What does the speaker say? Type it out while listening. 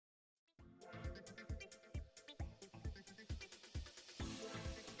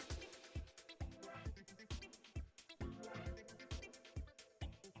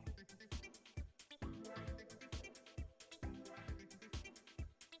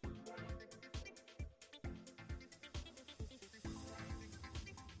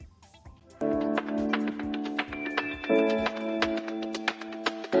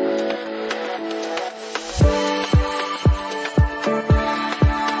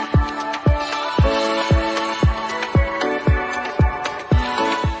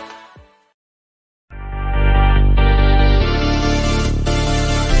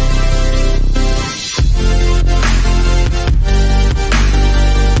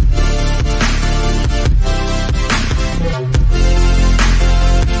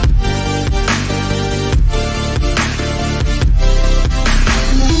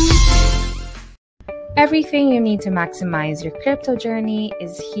Everything you need to maximize your crypto journey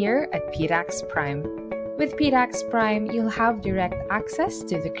is here at PDAX Prime. With PDAX Prime, you'll have direct access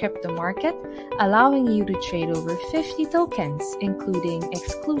to the crypto market, allowing you to trade over 50 tokens, including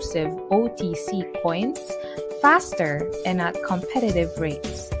exclusive OTC coins, faster and at competitive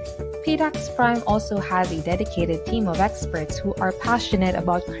rates. PDAX Prime also has a dedicated team of experts who are passionate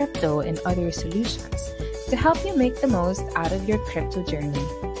about crypto and other solutions to help you make the most out of your crypto journey.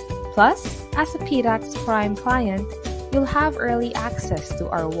 Plus, as a PDAX Prime client, you'll have early access to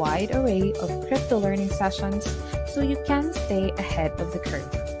our wide array of crypto learning sessions so you can stay ahead of the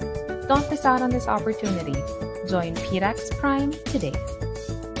curve. Don't miss out on this opportunity. Join PDAX Prime today.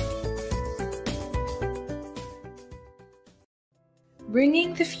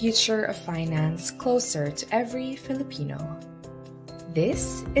 Bringing the future of finance closer to every Filipino.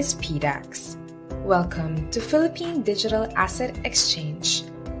 This is PDAX. Welcome to Philippine Digital Asset Exchange,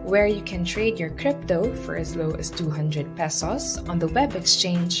 where you can trade your crypto for as low as 200 pesos on the web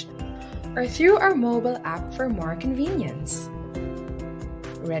exchange or through our mobile app for more convenience.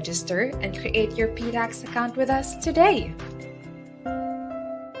 Register and create your PDAX account with us today.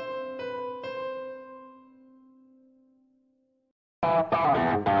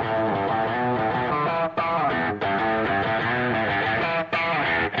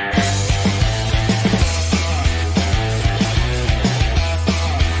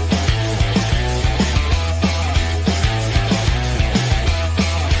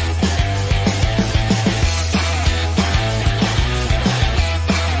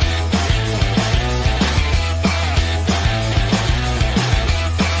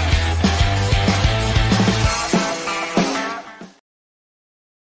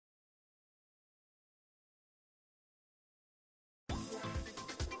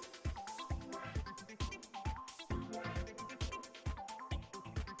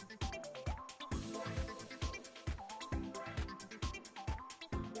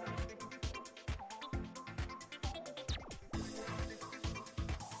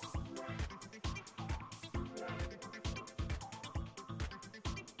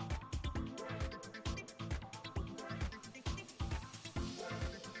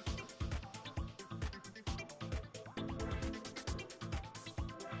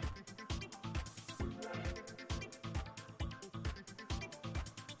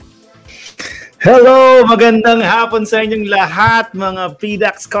 Hello! Magandang hapon sa inyong lahat, mga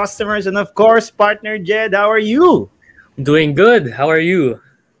PDAX customers, and of course, partner Jed, how are you? Doing good. How are you?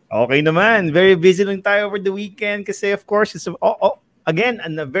 Okay naman. Very busy lang tayo over the weekend kasi of course, it's again,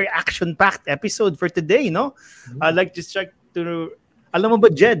 a very action-packed episode for today, no? I'd like to start to... Alam mo ba,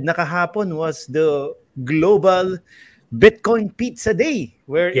 Jed, nakahapon was the global Bitcoin Pizza Day,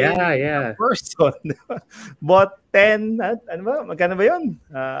 where a person bought 10, ano ba? Magkano ba yun?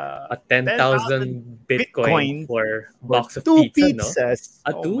 10,000 Bitcoin for a box of two pizza, pizzas.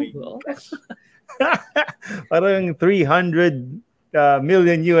 no? Two? Parang 300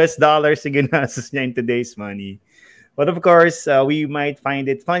 million US dollars yung ginastos niya in today's money. But of course, we might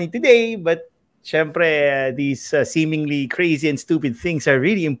find it funny today, but syempre, these seemingly crazy and stupid things are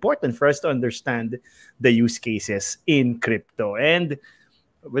really important for us to understand the use cases in crypto. And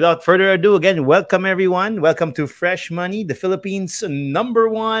without further ado, again, welcome everyone. Welcome to Fresh Money, the Philippines'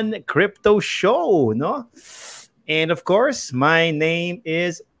 #1 crypto show, no? And of course, my name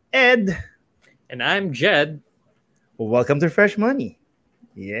is Ed. And I'm Jed. Welcome to Fresh Money.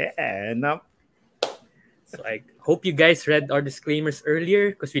 Yeah. Now, so I hope you guys read our disclaimers earlier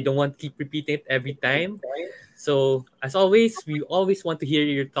because we don't want to keep repeating it every time. So as always, we always want to hear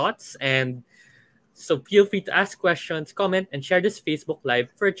your thoughts, and so feel free to ask questions, comment, and share this Facebook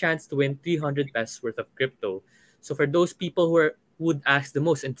Live for a chance to win 300 pesos worth of crypto. So for those people who would ask the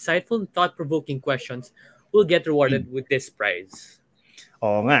most insightful and thought-provoking questions, will get rewarded with this prize.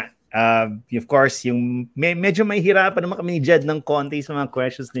 Oo nga. Of course, yung medyo mahihirapan naman kami ni Jed ng konti sa mga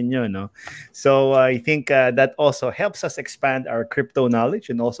questions ninyo, no? So I think that also helps us expand our crypto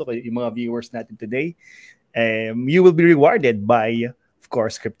knowledge, and also yung mga viewers natin today. You will be rewarded by, of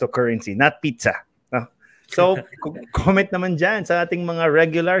course, cryptocurrency, not pizza. No? So comment naman dyan sa ating mga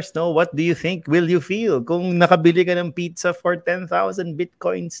regulars, no? What do you think will you feel kung nakabili ka ng pizza for 10,000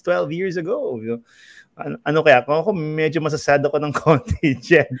 Bitcoins 12 years ago? Ano kaya? Kung ako, medyo masasad ako ng konti,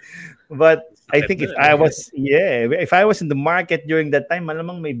 Jen. But I think if I was in the market during that time,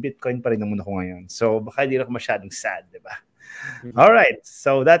 malamang may Bitcoin pa rin naman ako ngayon. So baka hindi ako masyadong sad, di ba? All right.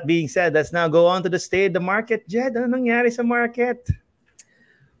 So that being said, let's now go on to the state of the market. Jed, ano nangyari sa market?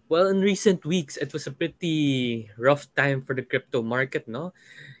 Well, in recent weeks, it was a pretty rough time for the crypto market, no?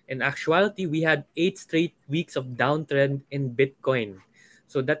 In actuality, we had 8 straight weeks of downtrend in Bitcoin.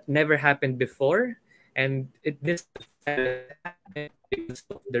 So that never happened before. And this happened because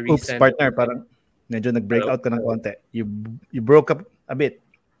of the Oops, recent. partner, parang medyo nag-break Hello? out ka ng konti. You broke up a bit.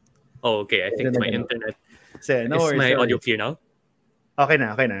 Oh, okay. I think Medyo it's my nag-ano. internet. Say, no Is worries, my no audio worries. clear now? Okay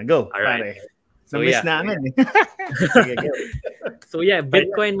na. Go, All right. pare. So Na-miss yeah. namin eh. Sige, go. So yeah,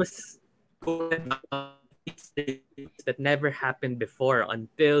 Bitcoin was going down that never happened before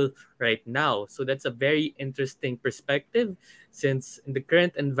until right now. So that's a very interesting perspective, since in the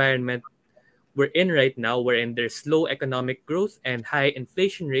current environment we're in right now, wherein there's slow economic growth and high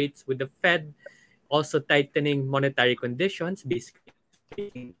inflation rates, with the Fed also tightening monetary conditions, basically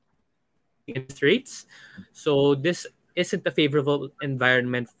interest rates. So this isn't a favorable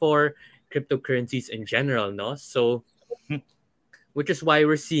environment for cryptocurrencies in general, no? So which is why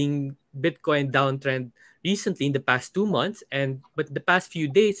we're seeing Bitcoin downtrend recently in the past 2 months, and but the past few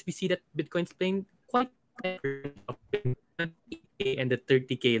days we see that Bitcoin's playing quite of 8K and the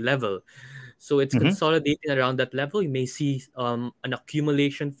 30K level. So it's Mhm. consolidating around that level. You may see an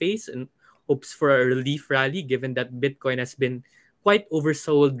accumulation phase and hopes for a relief rally, given that Bitcoin has been quite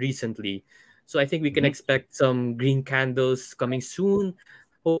oversold recently. So I think we can Mhm. expect some green candles coming soon.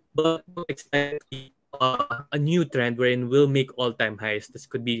 But don't expect a new trend wherein we'll make all-time highs. This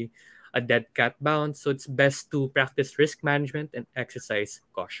could be a dead cat bounce. So it's best to practice risk management and exercise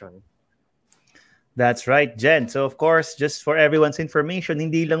caution. That's right, Jen. So of course, just for everyone's information,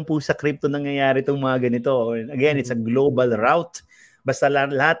 hindi lang po sa crypto nangyayari itong mga ganito. And again, it's a global route. Basta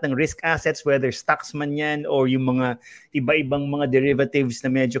lahat ng risk assets, whether stocks man yan or yung mga iba-ibang mga derivatives na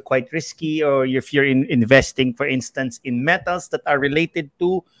medyo quite risky, or if you're investing, for instance, in metals that are related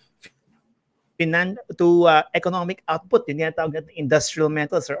to economic output, yung tinatawag natin industrial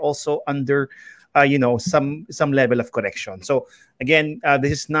metals, are also under some level of correction. So again, this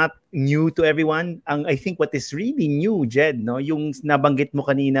is not new to everyone. I think what is really new, Jed, no, yung nabanggit mo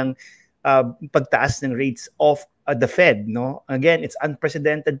kaninang pagtaas ng rates of the Fed, no? Again, it's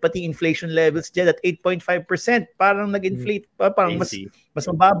unprecedented. Pati inflation levels, Jed, at 8.5%. Parang nag-inflate pa, parang mas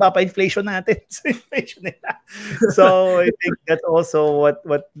mababa pa inflation natin sa inflation nila. So I think that's also what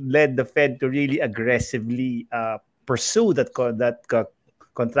led the Fed to really aggressively pursue that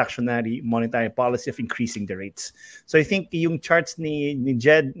contractionary monetary policy of increasing the rates. So I think yung charts ni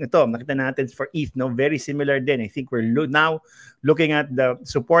Jed, ito, nakita natin for ETH, no, very similar din. I think we're now looking at the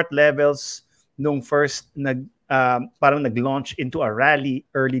support levels nung first parang nag-launch into a rally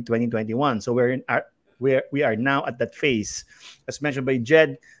early 2021. So we are now at that phase. As mentioned by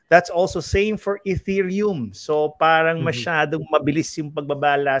Jed, that's also same for Ethereum. So parang masyadong mabilis yung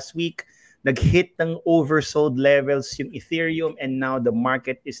pagbaba last week. Nag-hit ng oversold levels yung Ethereum, and now the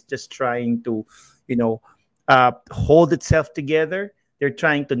market is just trying to, hold itself together. They're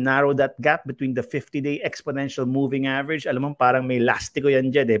trying to narrow that gap between the 50-day exponential moving average. Alam mo, parang may lastiko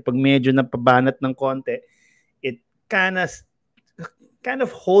yan dyan eh. Pag medyo napabanat ng konti, it kind of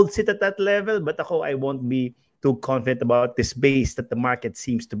holds it at that level. But I won't be too confident about this base that the market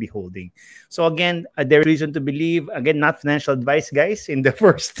seems to be holding. So again, there's reason to believe, again, not financial advice, guys, in the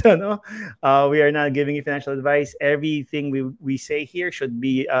first, we are not giving you financial advice. Everything we say here should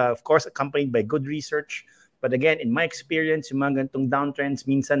be, of course, accompanied by good research. But again, in my experience, yung mga ganitong downtrends,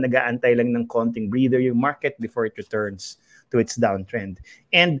 minsan nag-aantay lang ng konting breather yung market before it returns to its downtrend.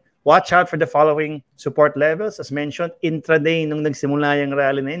 And watch out for the following support levels. As mentioned, intraday, nung nagsimula yung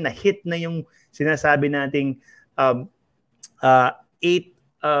rally na yun, na-hit na yung sinasabi nating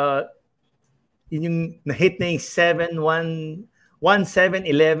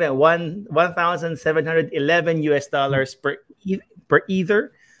 1,711 US dollars per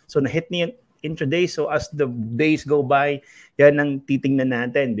ether. So na-hit niya yung intraday. So as the days go by, yan ang titingnan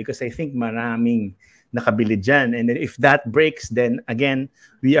natin, because I think maraming nakabili dyan. And if that breaks, then again,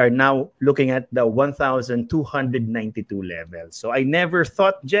 we are now looking at the 1,292 level. So I never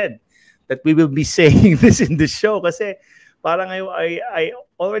thought, Jed, that we will be saying this in the show, kasi parang I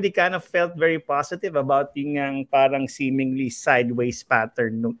already kind of felt very positive about yung parang seemingly sideways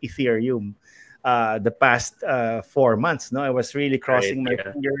pattern ng Ethereum the past 4 months. No, I was really crossing my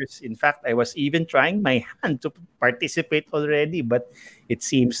fingers. In fact, I was even trying my hand to participate already, but it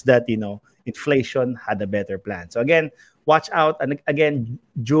seems that inflation had a better plan. So again, watch out. And again,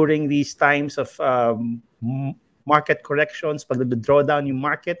 during these times of market corrections, pag nag-draw down yung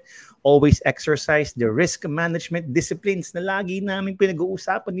market, always exercise the risk management disciplines na lagi namin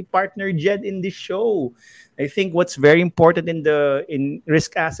pinag-uusapan ni partner Jed in this show. I think what's very important in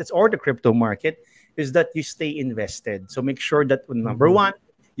risk assets or the crypto market is that you stay invested. So make sure that number one,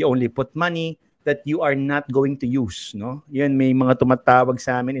 you only put money that you are not going to use, no? Yan, may mga tumatawag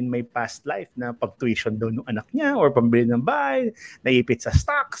sa amin in my past life na pag-tuition daw ng anak niya or pambili ng bahay, naipit sa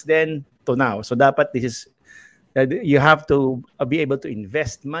stocks, then to now. So dapat this is you have to be able to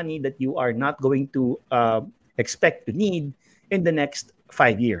invest money that you are not going to expect to need in the next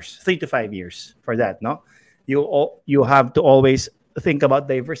 5 years, 3 to 5 years for that, no? You have to always think about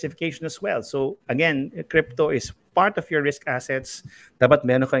diversification as well. So again, crypto is part of your risk assets. Dapat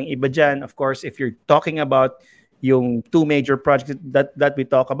meron kang iba dyan. Of course, if you're talking about yung two major projects that we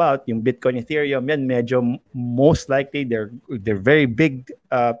talk about, yung Bitcoin, Ethereum, yan medyo most likely they're very big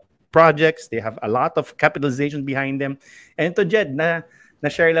projects. They have a lot of capitalization behind them. And ito, Jed,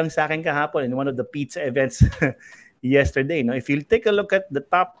 na-share lang sa akin kahapon in one of the pizza events yesterday. No? If you take a look at the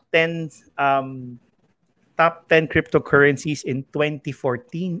top 10 cryptocurrencies in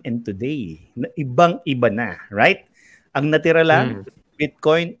 2014 and today, ibang-iba na, right? Ang natira lang,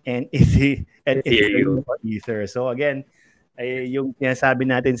 Bitcoin and Ethereum or Ether. So again, yung sinasabi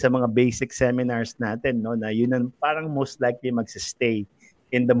natin sa mga basic seminars natin, no, na yun ang parang most likely magsistay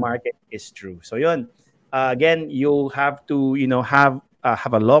in the market is true. So yun, again, you have to,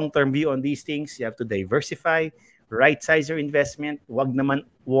 have a long-term view on these things. You have to diversify, right-size your investment. Wag naman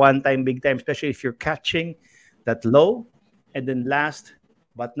one time, big time, especially if you're catching that low. And then last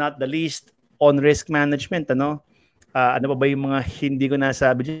but not the least, on risk management, ano pa ba yung mga hindi ko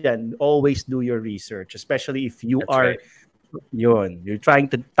nasabi dyan? Always do your research, especially if you you're trying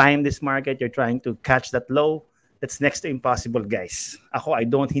to time this market, you're trying to catch that low. That's next to impossible, guys.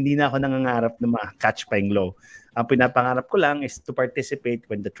 Hindi na ako nangangarap na ma-catch pa yung low. Ang pinapangarap ko lang is to participate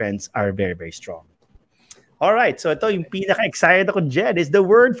when the trends are very, very strong. All right, so ito yung pinaka-excited ako, Jed, is the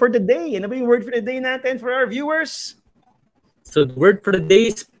word for the day. Ano ba yung word for the day natin for our viewers? So the word for the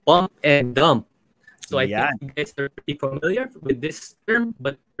day is pump and dump. So I think you guys are pretty familiar with this term,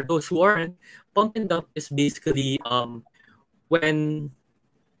 but for those who aren't, pump and dump is basically when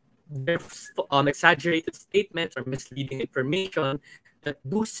there's exaggerated statements or misleading information that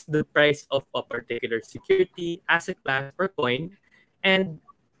boosts the price of a particular security, asset class, or coin, and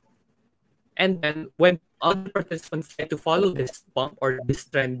then when other participants try to follow this pump or this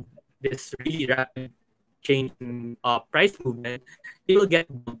trend, this really rapid change in price movement, they will get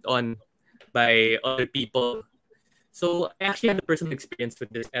bumped on by other people. So I actually had a personal experience with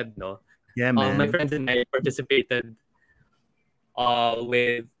this, Ed, no? Yeah, man. My friends and I participated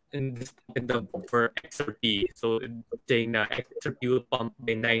in this for XRP. So saying na XRP will pump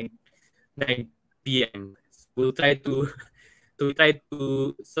by 9 p.m. We'll try to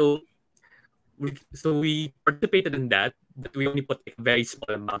so we participated in that, but we only put a very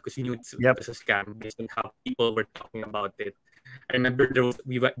small amount because we knew it was a scam based on how people were talking about it. I remember there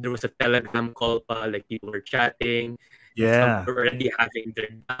was a Telegram call, like people were chatting. Some were already having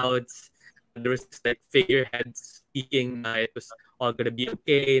their doubts. There was this, like, figureheads speaking. It was all gonna be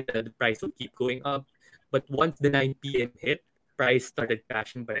okay. The price will keep going up. But once the 9 p.m. hit, price started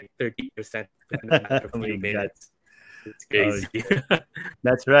crashing by 30% in a matter of a few minutes. It's crazy.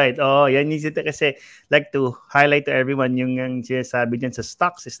 That's right. Yan is it kasi like to highlight to everyone yung sinasabi dyan sa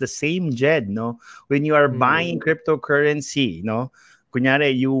stocks is the same, Jed, no? When you are buying cryptocurrency, no?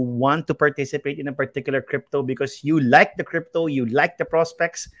 Kunyari, you want to participate in a particular crypto because you like the crypto, you like the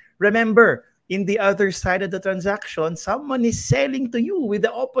prospects. Remember, in the other side of the transaction, someone is selling to you with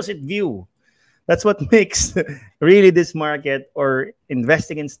the opposite view. That's what makes really this market or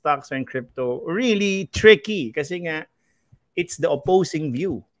investing in stocks or in crypto really tricky kasi nga it's the opposing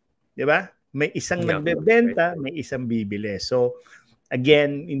view. Diba? May isang nagbebenta, may isang bibili. So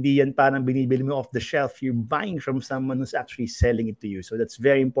again, hindi yan parang binibili mo off the shelf. You're buying from someone who's actually selling it to you. So that's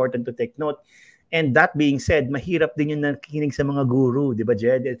very important to take note. And that being said, mahirap din yung nakikinig sa mga guru. Diba,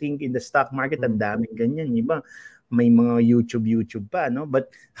 Jed? I think in the stock market, ang daming ganyan. Diba? May mga YouTube pa, no?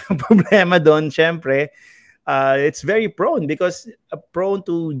 But problema doon, syempre, it's very prone because prone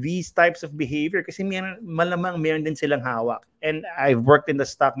to these types of behavior kasi malamang meron din silang hawak. And I've worked in the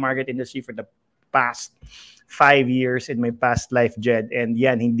stock market industry for the past 5 years in my past life, Jed. And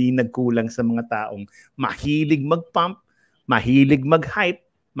yan, hindi nagkulang sa mga taong mahilig mag-pump, mahilig mag-hype,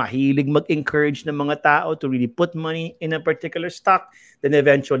 mahilig mag-encourage ng mga tao to really put money in a particular stock, then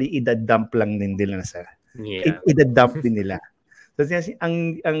eventually idadump lang din nila sa idadump din nila. So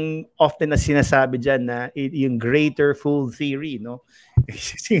ang often na sinasabi dyan na yung greater fool theory, no?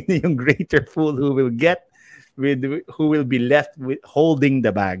 Sino yung greater fool who will be left with holding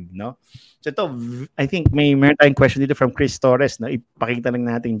the bag, no? So ito, I think meron tayong question dito from Chris Torres, no? Ipakita lang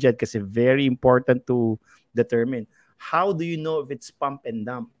natin, Jed, kasi very important to determine. How do you know if it's pump and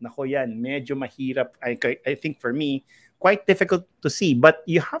dump? Nako yan, medyo mahirap. I think for me, quite difficult to see. But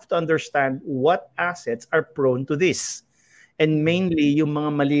you have to understand what assets are prone to this. And mainly, yung mga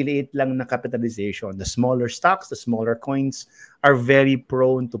maliliit lang na capitalization, the smaller stocks, the smaller coins are very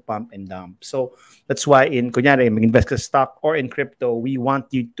prone to pump and dump. So that's why kunyari, mag-invest ka sa stock or in crypto, we want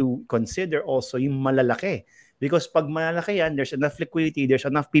you to consider also yung malalaki. Because pag malalaki yan, there's enough liquidity, there's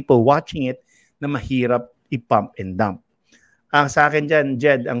enough people watching it na mahirap i-pump and dump. Ang sa akin dyan,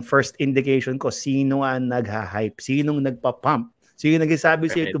 Jed, ang first indication ko, sino ang nagha-hype, sinong nagpa-pump, sino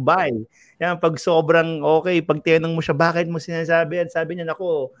nagsasabi sa'yo to buy. Yan, pag sobrang okay, pag tinanong mo siya, bakit mo sinasabi? At sabi niya,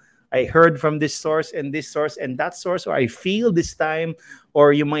 nako, I heard from this source and that source, or I feel this time,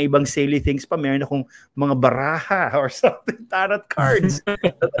 or yung mga ibang silly things pa, meron akong mga baraha or something, tarot cards.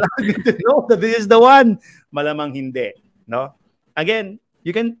 That allow me to know that this is the one. Malamang hindi. No? Again,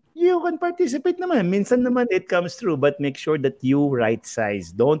 you can participate naman. Minsan naman it comes through, but make sure that you right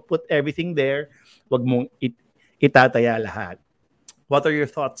size. Don't put everything there. Wag mong itataya lahat. What are your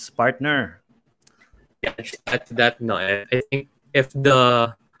thoughts, partner? Yeah, just add to that, no, I think if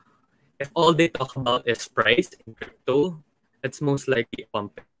all they talk about is price in crypto, that's most likely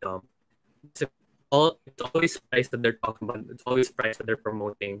pump and dump. It's always price that they're talking about. It's always price that they're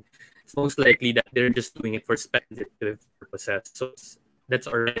promoting. It's most likely that they're just doing it for speculative purposes. So that's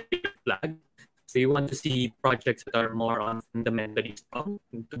already a flag. So you want to see projects that are more on fundamentally strong,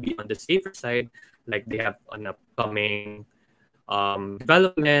 to be on the safer side, like they have an upcoming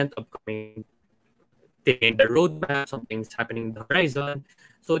development, upcoming thing in the roadmap, something's happening in the horizon.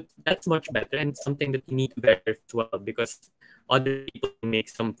 So that's much better, and something that you need to verify as well, because other people make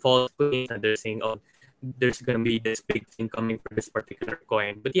some false claims and they're saying, oh, there's going to be this big thing coming for this particular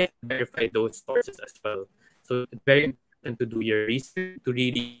coin. But you have to verify those sources as well. So it's very important to do your research, to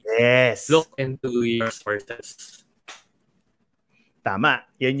really look into your sources. Tama.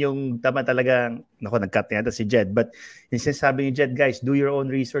 Yan yung tama talagang, nag-cut na yata si Jed. But yung sinasabi ni Jed, guys, do your own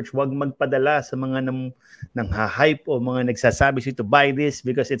research. Huwag magpadala sa mga nang hype o mga nagsasabi to buy this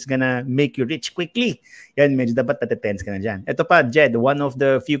because it's gonna make you rich quickly. Yan, medyo dapat natetense ka na dyan. Ito pa, Jed, one of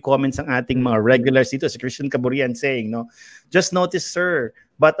the few comments ng ating mga regulars dito, si Christian Caburian saying, no, just notice, sir,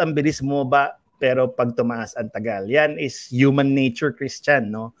 but ang bilis mo ba, pero pag tumaas ang tagal. Yan is human nature,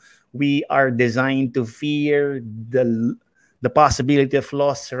 Christian, no? We are designed to fear the possibility of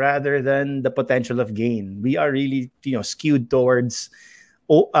loss rather than the potential of gain. We are really, skewed towards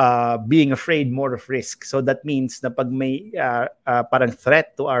being afraid more of risk. So that means na pag may parang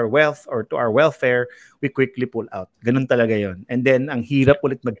threat to our wealth or to our welfare, we quickly pull out. Ganun talaga yon. And then ang hirap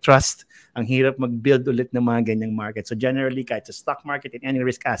ulit mag-trust, ang hirap mag-build ulit ng mga ganyang market. So generally, kahit sa stock market and any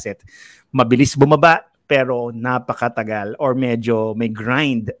risk asset, mabilis bumaba pero napakatagal or medyo may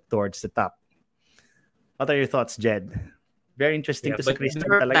grind towards the top. What are your thoughts, Jed? Very interesting to see Christian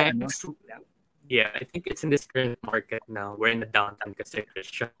talaga. Yeah, I think it's in this current market now. We're in the downtime kasi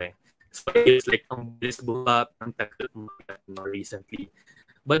Christian. So it's like ang bilis bumaba, ang tagal market recently.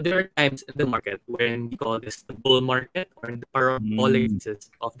 But there are times in the market when we call this the bull market or the parabolics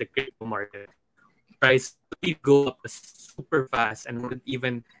of the crypto market. Price will go up super fast and wouldn't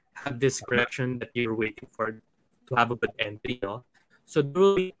even have this correction that you're waiting for to have a good entry. No? So there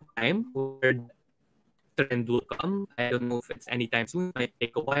will be a time where trend will come. I don't know if it's anytime soon. It might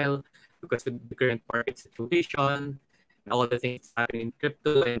take a while because of the current market situation and all the things happening in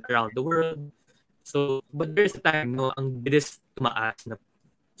crypto and around the world. So, but there's a time, no, ang bilis tumaas na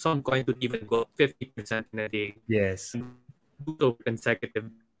some coin could even go 50% in a day. Yes. So consecutive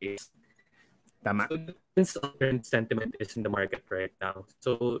days. Tama. So since the current sentiment is in the market right now.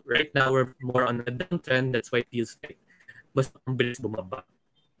 So right now we're more on a downtrend. That's why it feels like mas ang bilis bumaba.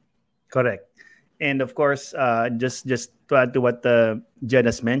 Correct. And of course, just to add to what Jen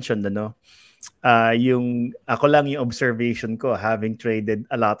has mentioned, yung ako lang yung observation ko having traded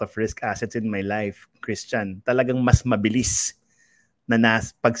a lot of risk assets in my life, Christian, talagang mas mabilis na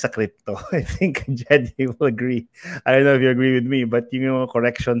pag sa crypto. I think Jen, you will agree. I don't know if you agree with me, but yung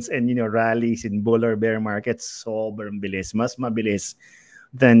corrections and rallies in bull or bear markets, sobrang bilis, mas mabilis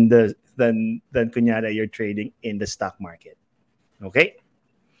than kunyari you're trading in the stock market. Okay?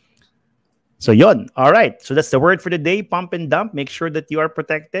 So yon. All right. So that's the word for the day, pump and dump. Make sure that you are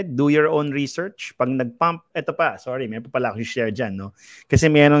protected. Do your own research. Pag nag-pump, eto pa. Sorry, may pa pala ako share dyan, no? Kasi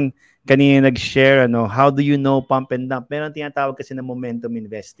meron kanina nag-share, how do you know pump and dump? Meron tinatawag kasi na momentum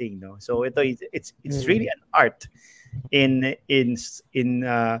investing, no? So ito, it's really an art in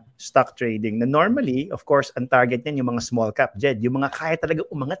stock trading. Na normally, of course, ang target niyan yung mga small cap, Jed, yung mga kaya talaga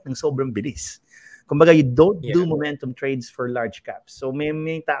umangat ng sobrang bilis. Kumbaga, you don't do momentum trades for large caps. So, may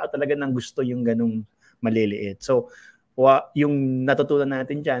tao talaga nang gusto yung ganung maliliit. So, yung natutunan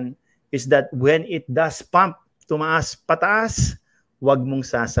natin dyan is that when it does pump, tumaas pataas, wag mong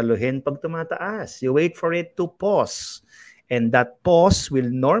sasaluhin pag tumataas. You wait for it to pause. And that pause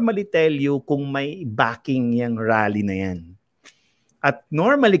will normally tell you kung may backing yung rally na yan. At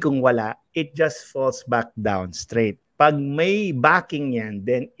normally kung wala, it just falls back down straight. Pag may backing yan,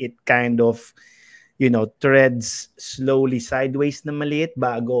 then it kind of, treads slowly sideways na maliit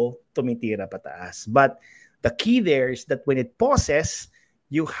bago tumitira pataas. But the key there is that when it pauses,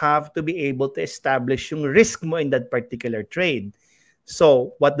 you have to be able to establish yung risk mo in that particular trade.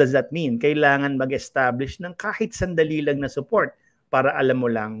 So, what does that mean? Kailangan mag-establish ng kahit sandali lang na support para alam mo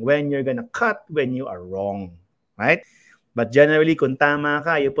lang when you're gonna cut when you are wrong. Right? But generally, kung tama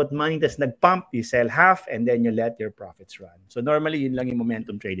ka, you put money, tas nag-pump, you sell half, and then you let your profits run. So normally, yun lang yung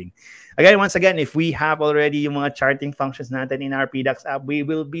momentum trading. Once again, if we have already yung mga charting functions natin in our PDAX app, we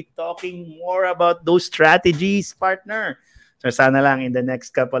will be talking more about those strategies, partner. So sana lang in the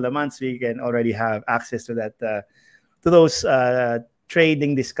next couple of months, we can already have access to that, to those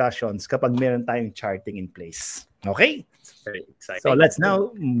trading discussions kapag meron tayong charting in place. Okay? Very exciting. So let's now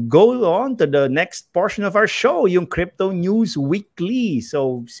go on to the next portion of our show, yung Crypto News Weekly.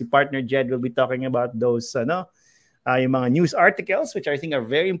 So si partner Jed will be talking about those yung mga news articles which I think are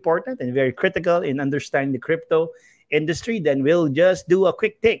very important and very critical in understanding the crypto industry. Then we'll just do a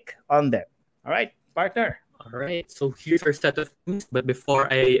quick take on them. All right, partner. All right, so here's our set of news. But before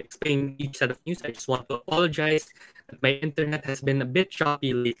I explain each set of news, I just want to apologize that my internet has been a bit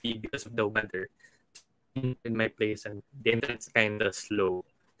choppy lately because of the weather in my place, and the internet's kind of slow.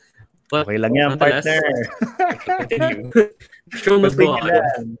 But okay lang yan, partner. Continue. Show must go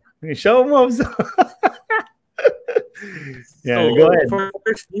on. Show moves. Yeah, so go ahead. For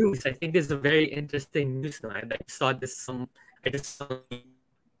first news, I think this is a very interesting news. I saw this. It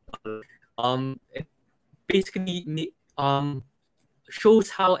basically shows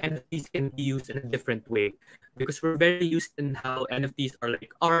how NFTs can be used in a different way, because we're very used in how NFTs are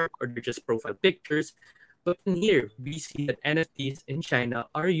like art or they're just profile pictures. But in here, we see that NFTs in China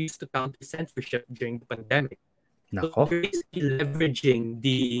are used to counter censorship during the pandemic. So we're basically leveraging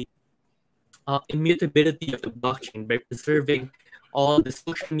the immutability of the blockchain by preserving all the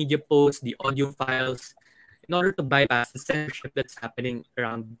social media posts, the audio files, in order to bypass the censorship that's happening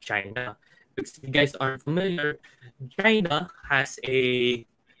around China. Because if you guys aren't familiar, China has a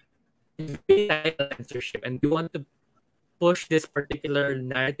censorship, and they want to push this particular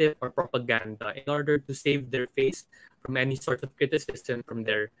narrative or propaganda in order to save their face from any sort of criticism from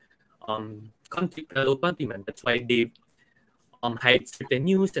their fellow countrymen. That's why they hide certain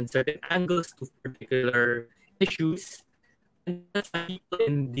news and certain angles to particular issues. And that's why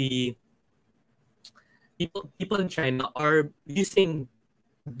people in China are using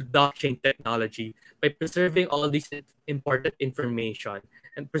blockchain technology by preserving all this important information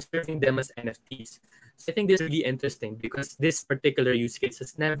and preserving them as NFTs. So I think this is really interesting because this particular use case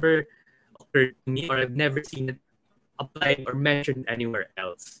has never occurred to me, or I've never seen it applied or mentioned anywhere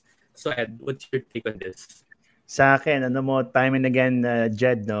else. So Ed, what's your take on this? Sa akin, time and again,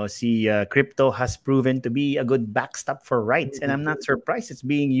 Jed, crypto has proven to be a good backstop for rights. And I'm not surprised it's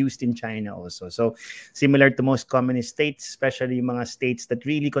being used in China also. So similar to most communist states, especially mga states that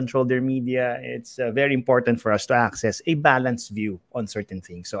really control their media, it's very important for us to access a balanced view on certain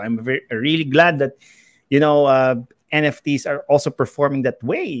things. So I'm really glad that, NFTs are also performing that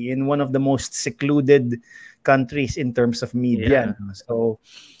way in one of the most secluded countries in terms of media. Yeah. So,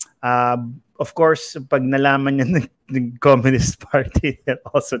 of course, pag nalaman niya ng Communist Party, they'll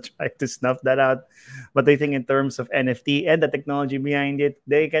also try to snuff that out. But I think in terms of NFT and the technology behind it,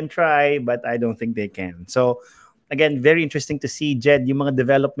 they can try, but I don't think they can. So, again, very interesting to see, Jed, yung mga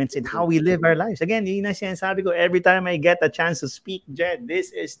developments in how we live our lives. Again, yun na sinasabi ko, every time I get a chance to speak, Jed,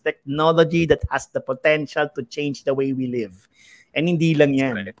 this is technology that has the potential to change the way we live. And hindi lang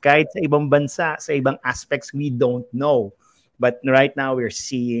yan. Kahit sa ibang bansa, sa ibang aspects, we don't know. But right now, we're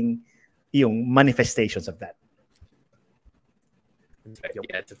seeing yung manifestations of that.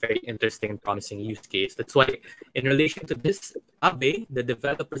 Yeah, it's a very interesting and promising use case. That's why, in relation to this, Aave, the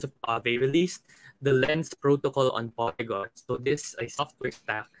developers of Aave, released the Lens protocol on Polygon. So this is a software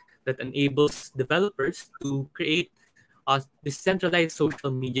stack that enables developers to create decentralized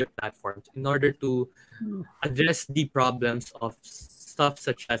social media platforms in order to address the problems of stuff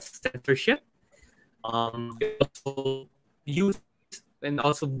such as censorship. Also use and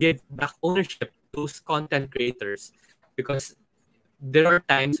also give back ownership to those content creators, because there are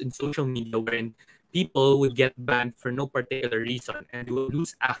times in social media wherein people will get banned for no particular reason and they will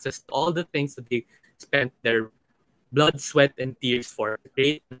lose access to all the things that they spent their blood, sweat, and tears for to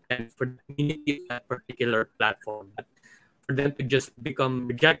create and for the community of that particular platform. But for them to just become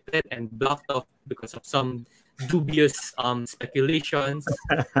rejected and blocked off because of some dubious speculations,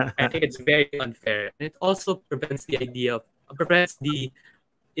 I think it's very unfair. And it also prevents the idea of prevents the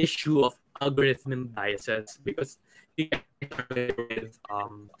issue of algorithm biases, because you guys are familiar with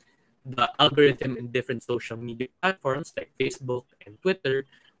the algorithm in different social media platforms like Facebook and Twitter,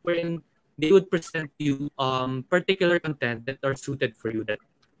 wherein they would present you particular content that are suited for you, that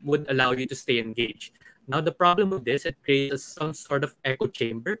would allow you to stay engaged. Now the problem with this, it creates some sort of echo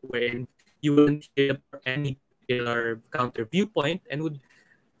chamber wherein you wouldn't hear any particular counter viewpoint and would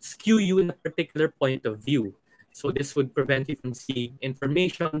skew you in a particular point of view. So this would prevent you from seeing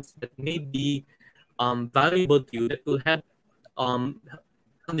information that may be valuable to you, that will help um,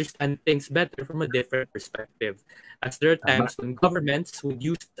 understand things better from a different perspective. As there are Tama. times when governments would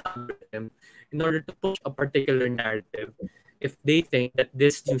use the algorithm in order to push a particular narrative if they think that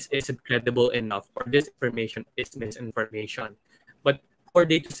this news isn't credible enough or this information is misinformation. But for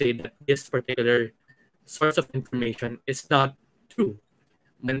they to say that this particular source of information is not true,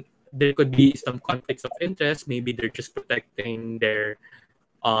 when there could be some conflicts of interest, maybe they're just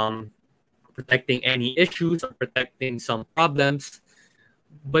um protecting any issues or protecting some problems,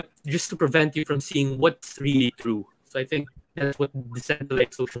 but just to prevent you from seeing what's really true. So I think that's what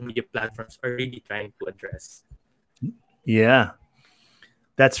decentralized social media platforms are really trying to address. Yeah.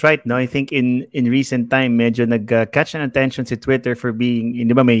 That's right. No, I think in recent time, medyo nag-catch an attention si Twitter for being,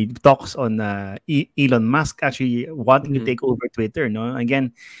 di ba, may talks on Elon Musk actually wanting to take over Twitter. No,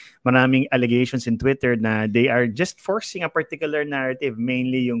 again, maraming allegations in Twitter na they are just forcing a particular narrative,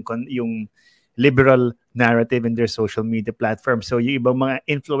 mainly yung liberal narrative in their social media platform. So yung ibang mga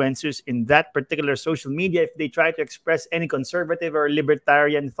influencers in that particular social media, if they try to express any conservative or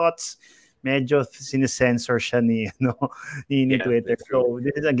libertarian thoughts, medyo sinesensor siya ni Twitter. So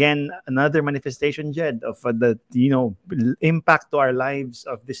this is again another manifestation, Jed, of the impact to our lives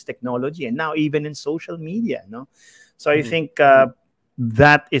of this technology, and now even in social media. No, so I think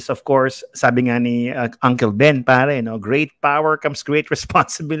that is, of course, sabi nga ni Uncle Ben, pare, great power comes great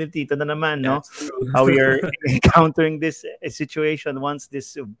responsibility. Ito na naman, no? How we are encountering this situation once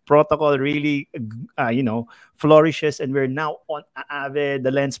this protocol really, flourishes, and we're now on Aave, the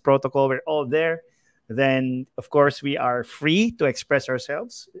Lens protocol, we're all there. Then, of course, we are free to express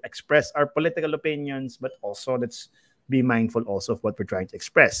ourselves, express our political opinions, but also let's be mindful also of what we're trying to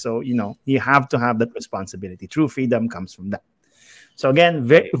express. So, you have to have that responsibility. True freedom comes from that. So again,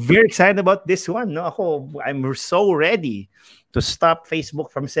 very, very excited about this one. No, I'm so ready to stop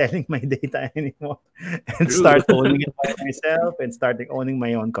Facebook from selling my data anymore and start owning it by myself and starting owning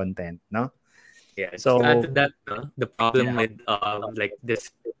my own content. No, yeah. So add to that, the problem with like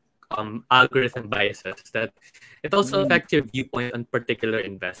this algorithm biases, that it also affects your viewpoint on particular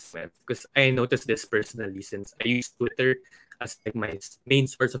investments. Because I noticed this personally, since I use Twitter as like my main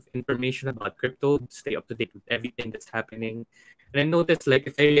source of information about crypto, stay up to date with everything that's happening. And I noticed, like,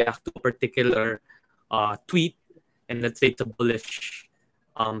 if I react to a particular tweet, and let's say it's a bullish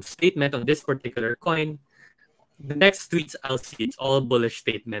statement on this particular coin, the next tweets I'll see, it's all bullish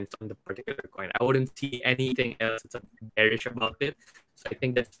statements on the particular coin. I wouldn't see anything else that's bearish about it. So I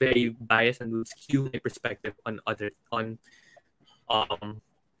think that's very biased and will skew my perspective on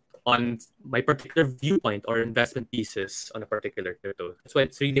my particular viewpoint or investment thesis on a particular crypto. That's why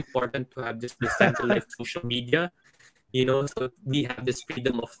it's really important to have this decentralized social media, so we have this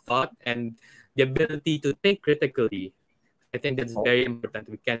freedom of thought and the ability to think critically. I think that's very important.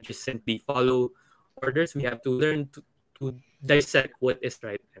 We can't just simply follow orders. We have to learn to dissect what is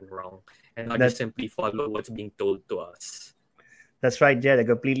right and wrong, and not just simply follow what's being told to us. That's right, Jed. I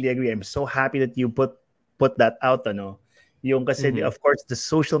completely agree. I'm so happy that you put that out, Yung kasi, of course, the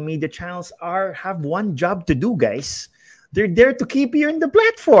social media channels have one job to do, guys. They're there to keep you in the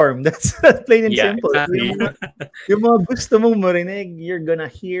platform. That's plain and simple. Exactly. Yung mga gusto mong marinig, you're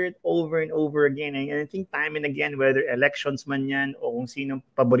gonna hear it over and over again. And I think time and again, whether elections man yan o kung sino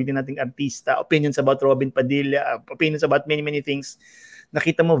paborito nating artista, opinions about Robin Padilla, opinions about many, many things,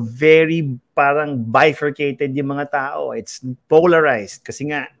 nakita mo very parang bifurcated yung mga tao. It's polarized.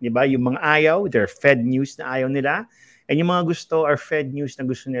 Kasi nga, di ba, yung mga ayaw, they're fed news na ayaw nila. And yung mga gusto are fed news na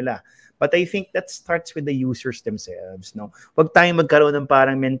gusto nila. But I think that starts with the users themselves, no? Huwag tayong magkaroon ng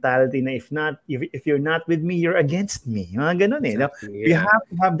parang mentality na if you're not with me, you're against me. Mga ganun eh. Exactly, no? We have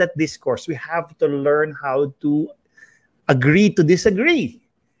to have that discourse. We have to learn how to agree to disagree.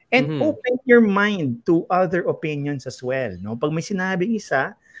 And open your mind to other opinions as well, no? Pag may sinabing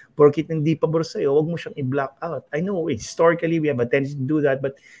isa, porkit hindi pabor sa'yo, huwag mo siyang i-block out. I know historically we have a tendency to do that,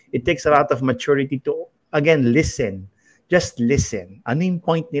 but it takes a lot of maturity to, again, listen. Just listen. Ano yung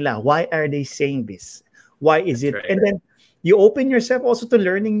point nila? Why are they saying this? Why is it? Right. And then you open yourself also to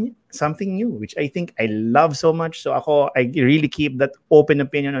learning something new, which I think I love so much. So I really keep that open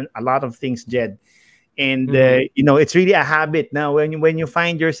opinion on a lot of things, Jed. And it's really a habit now. When you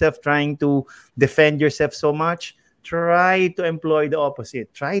find yourself trying to defend yourself so much, try to employ the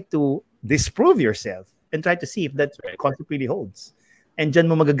opposite. Try to disprove yourself and try to see if that concept really holds. And dyan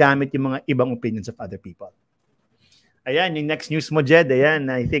mo magagamit yung mga ibang opinions of other people. Ayan, yung next news mo, Jed. Ayan,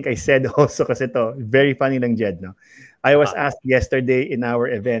 I think I said also kasi to. Very funny lang, Jed, no? I was asked yesterday in our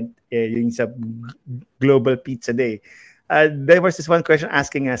event, yung sa Global Pizza Day, there was this one question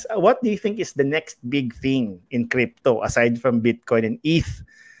asking us, what do you think is the next big thing in crypto aside from Bitcoin and ETH?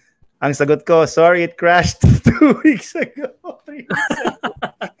 Ang sagot ko, sorry, it crashed 2 weeks ago.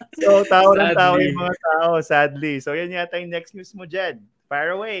 So, tawa ng tawa yung mga tao, sadly. So, yan yata yung next news mo, Jed.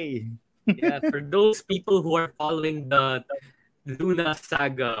 Fire away. Yeah, for those people who are following the Luna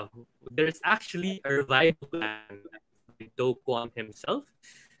saga, there's actually a revival plan by Do Kwon himself.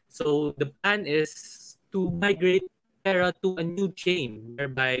 So the plan is to migrate Terra to a new chain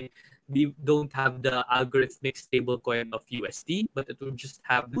whereby we don't have the algorithmic stablecoin of USD, but it will just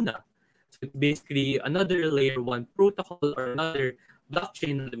have Luna. So it's basically another layer 1 protocol or another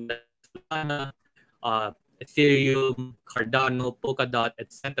blockchain like Luna, Ethereum, Cardano, Polkadot,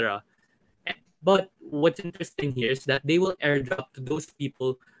 etc. But what's interesting here is that they will airdrop to those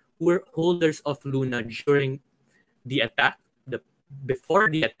people who were holders of Luna during the attack, before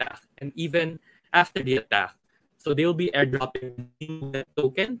the attack, and even after the attack. So they will be airdropping the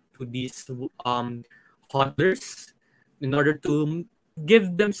token to these hodlers in order to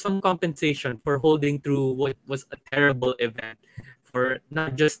give them some compensation for holding through what was a terrible event for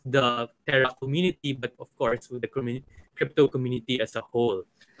not just the Terra community, but of course with the crypto community as a whole.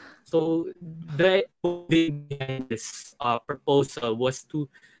 So the idea behind this proposal was to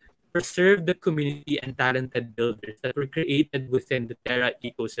preserve the community and talented builders that were created within the Terra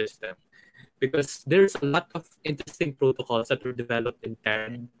ecosystem. Because there's a lot of interesting protocols that were developed in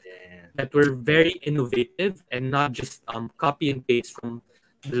Terra that were very innovative and not just copy and paste from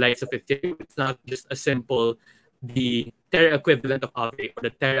the likes of Ethereum. It's not just a simple, the Terra equivalent of Aave or the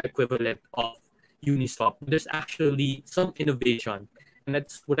Terra equivalent of Uniswap. There's actually some innovation. And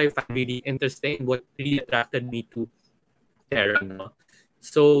that's what I find really interesting, what really attracted me to Terra. No?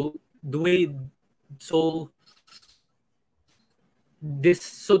 So to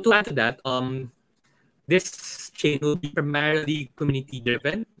add to that, this chain will be primarily community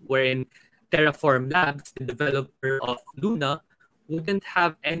driven, wherein Terraform Labs, the developer of Luna, wouldn't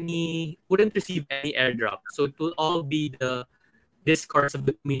receive any airdrop. So it will all be the discourse of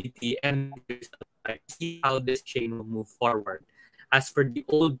the community and see how this chain will move forward. As for the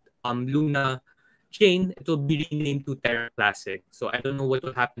old Luna chain, it will be renamed to Terra Classic. So I don't know what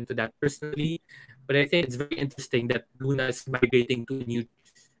will happen to that personally, but I think it's very interesting that Luna is migrating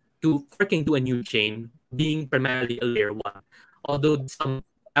working to a new chain, being primarily a layer 1. Although some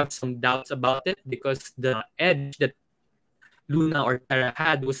have some doubts about it because the edge that Luna or Terra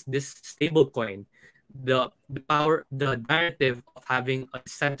had was this stablecoin. The narrative of having a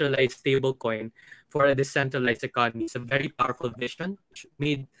centralized stablecoin for a decentralized economy is a very powerful vision, which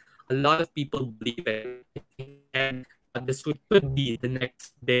made a lot of people believe it. And this could be the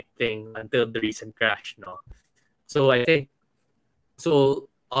next big thing until the recent crash. No, so I think so.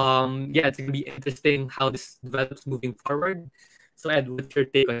 It's gonna be interesting how this develops moving forward. So Ed, what's your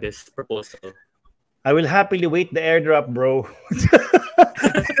take on this proposal? I will happily wait the airdrop, bro.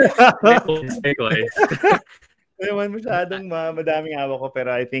 Naman masyadong madaming hawak ko pero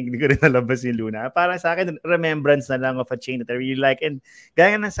I think hindi ko rin nalabas yung Luna. Para sa akin, remembrance na lang of a chain that I really like. And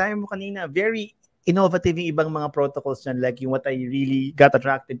gaya na sabi mo kanina, very innovative yung ibang mga protocols dyan. Like yung what I really got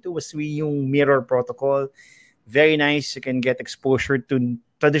attracted to was yung mirror protocol. Very nice. You can get exposure to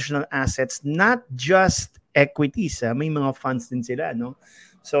traditional assets, not just equities. May mga funds din sila, no?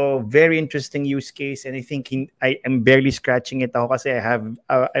 So very interesting use case, and I think I am barely scratching it ako kasi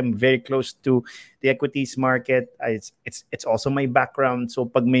I'm very close to the equities market. It's also my background. So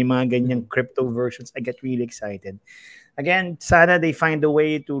pag may mga ganyang crypto versions, I get really excited. Again, sana they find a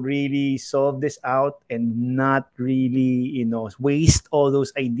way to really solve this out and not really, waste all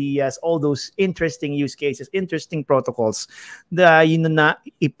those ideas, all those interesting use cases, interesting protocols na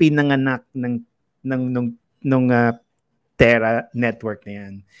ipinanganak ng Terra network na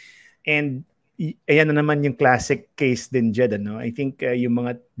yan. And ayan na naman yung classic case din Jed, ano? I think yung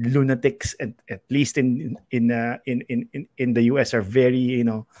mga lunatics at least in the US are very,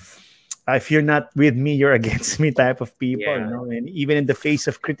 if you're not with me, you're against me type of people, and even in the face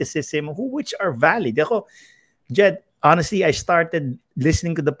of criticism, which are valid. Ako, Jed, honestly, I started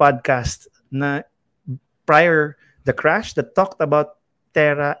listening to the podcast na prior the crash that talked about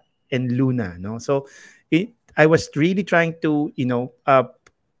Terra and Luna, no? So I was really trying to,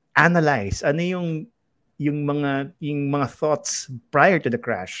 analyze ano yung yung mga thoughts prior to the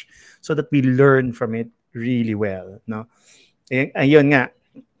crash so that we learn from it really well, no? Ayun nga,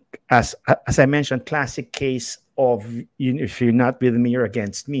 as I mentioned, classic case of if you're not with me, you're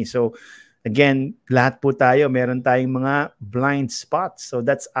against me. So again, lahat po tayo, meron tayong mga blind spots. So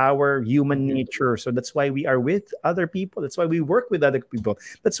that's our human nature. So that's why we are with other people. That's why we work with other people.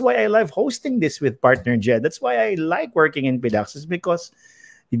 That's why I love hosting this with partner Jed. That's why I like working in PDAX, is because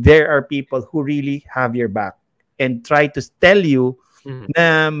there are people who really have your back and try to tell you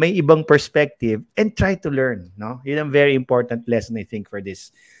na may ibang perspective and try to learn, no? Yun ang very important lesson, I think, for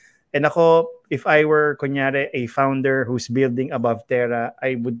this. And ako, if I were, kunyari, a founder who's building above Terra,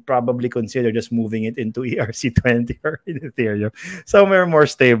 I would probably consider just moving it into ERC20 or in Ethereum. Somewhere more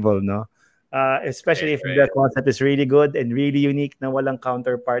stable, no? Especially if the concept is really good and really unique na walang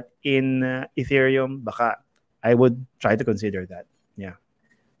counterpart in Ethereum, baka I would try to consider that. Yeah.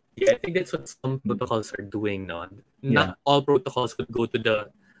 Yeah, I think that's what some protocols are doing now. Not all protocols would go to the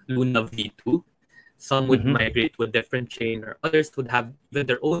Luna V2. Some would migrate to a different chain, or others would have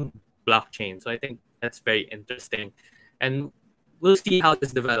their own blockchain. So I think that's very interesting. And we'll see how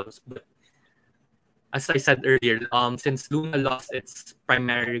this develops. But as I said earlier, since Luna lost its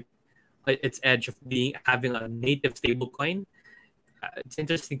edge of having a native stablecoin, it's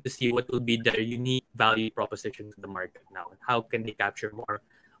interesting to see what will be their unique value proposition to the market now, and how can they capture more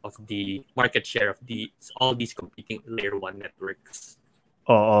of the market share of all these competing layer 1 networks.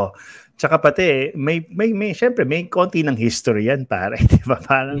 Oo. Tsaka pati, may syempre, may konti ng history yan, pare. Diba?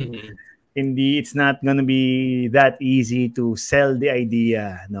 Parang, it's not gonna be that easy to sell the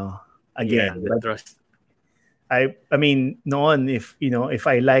idea, no? Again. Yeah, trust. I mean, noon, if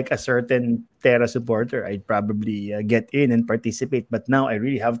I like a certain Terra supporter, I'd probably get in and participate. But now I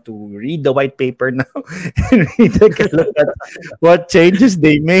really have to read the white paper now and look at what changes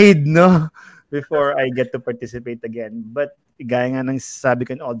they made, no, before I get to participate again. But gaya nga ng sabi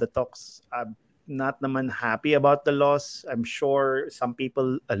ko in all the talks, I'm not naman happy about the loss. I'm sure some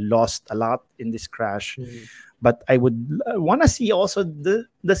people lost a lot in this crash. But I would want to see also the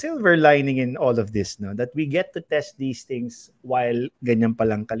silver lining in all of this, no? That we get to test these things while ganyan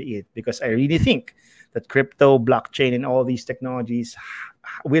palang kaliit. Because I really think that crypto, blockchain, and all these technologies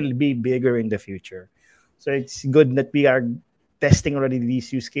will be bigger in the future. So it's good that we are testing already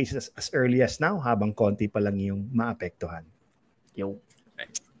these use cases as early as now, habang konti pa lang yung maapektuhan. Yo.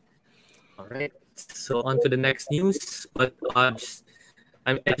 All right. So on to the next news. But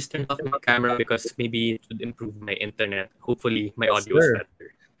I just turned off my camera because maybe it would improve my internet. Hopefully, my audio is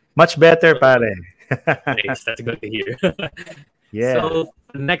better. Much better, pare. Nice, that's good to hear. Yeah. So,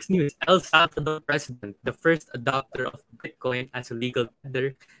 next news. El Salvador president, the first adopter of Bitcoin as a legal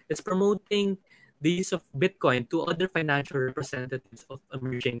tender, is promoting the use of Bitcoin to other financial representatives of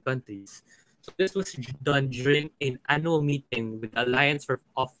emerging countries. So this was done during an annual meeting with the Alliance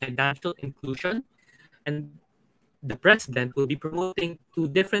of Financial Inclusion, and the president will be promoting to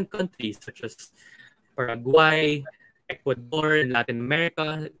different countries such as Paraguay, Ecuador, in Latin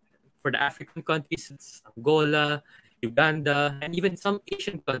America. For the African countries, it's Angola, Uganda, and even some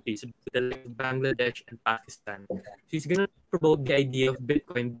Asian countries like Bangladesh and Pakistan. So he's going to promote the idea of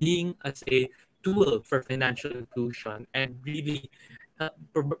Bitcoin being as a tool for financial inclusion and really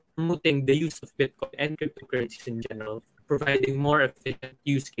promoting the use of Bitcoin and cryptocurrencies in general, providing more efficient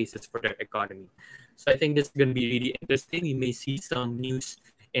use cases for their economy. So I think this is going to be really interesting. We may see some news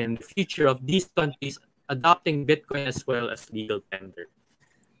in the future of these countries adopting Bitcoin as well as legal tender.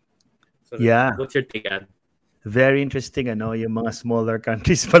 So yeah. What's your take, Ad? Very interesting, yung mga smaller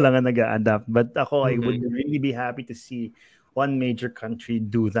countries pa lang ang nag-a-adapt. But ako, I would really be happy to see one major country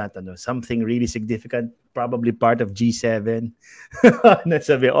do that, something really significant, probably part of G7.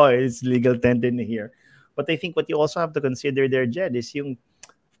 Nasabi, it's legal tender here. But I think what you also have to consider there, Jed, is yung,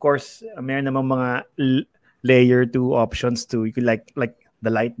 of course, meron namang mga layer 2 options to, you could like the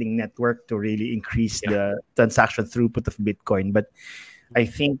Lightning Network to really increase the transaction throughput of Bitcoin. But I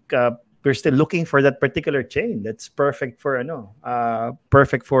think we're still looking for that particular chain that's perfect for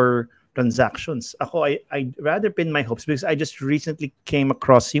transactions. Ako, I rather pin my hopes because I just recently came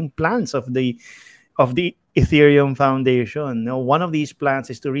across yung plans of the Ethereum Foundation. One of these plans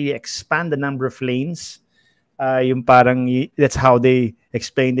is to really expand the number of lanes. Yung parang that's how they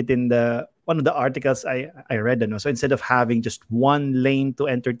explained it in one of the articles I read. So instead of having just one lane to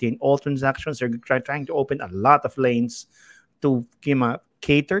entertain all transactions, they're trying to open a lot of lanes to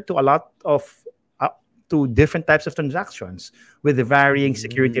cater to a lot of to different types of transactions with the varying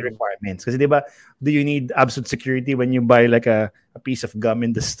security requirements. Because do you need absolute security when you buy like a piece of gum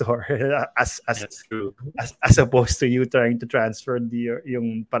in the store? That's true. As opposed to you trying to transfer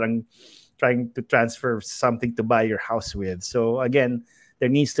yung parang trying to transfer something to buy your house with. So again, there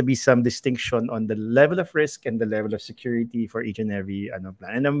needs to be some distinction on the level of risk and the level of security for each and every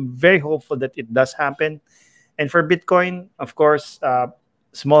plan. And I'm very hopeful that it does happen. And for Bitcoin, of course,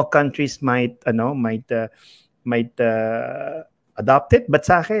 small countries might adopt it. But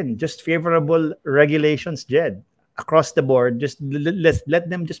sa akin, just favorable regulations, Jed, across the board. Just let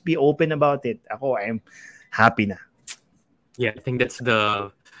them just be open about it. Ako, I'm happy na. Yeah, I think that's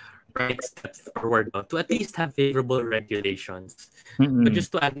the right step forward, no? To at least have favorable regulations. But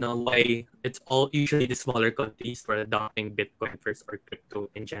just to add now why it's all usually the smaller countries for adopting Bitcoin first or crypto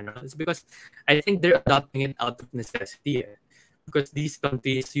in general is because I think they're adopting it out of necessity. Because these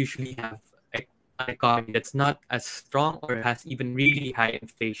countries usually have an economy that's not as strong or has even really high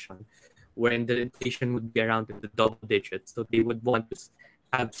inflation, when the inflation would be around in the double digits. So they would want to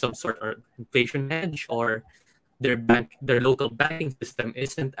have some sort of inflation hedge, or their local banking system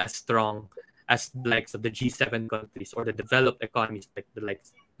isn't as strong as the likes of the G7 countries or the developed economies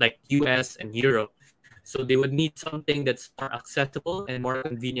like US and Europe. So they would need something that's more accessible and more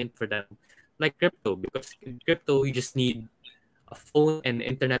convenient for them, like crypto, because in crypto you just need a phone and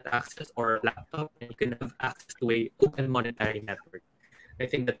internet access or a laptop, and you can have access to a open monetary network. I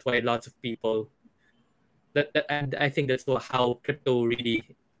think that's why lots of people and I think that's how crypto really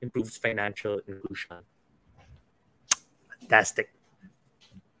improves financial inclusion. Fantastic.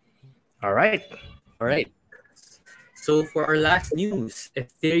 All right. So for our last news,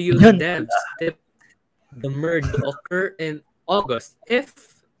 Ethereum devs tip the merge will occur in August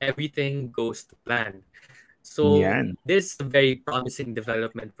if everything goes to plan. So this is a very promising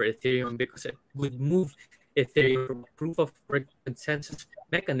development for Ethereum because it would move Ethereum from a proof of work consensus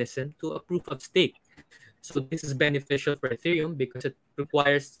mechanism to a proof of stake. So this is beneficial for Ethereum because it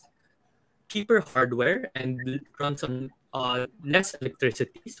requires cheaper hardware and runs on less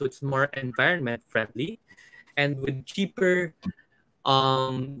electricity, so it's more environment friendly, and with cheaper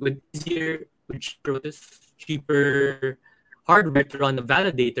hardware to run a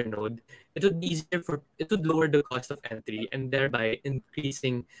validator node, it would lower the cost of entry and thereby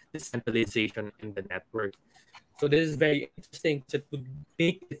increasing decentralization in the network. So this is very interesting because it would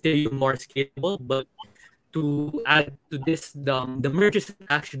make Ethereum more scalable. But to add to this, the merge is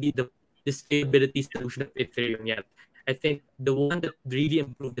actually the scalability solution of Ethereum yet. I think the one that really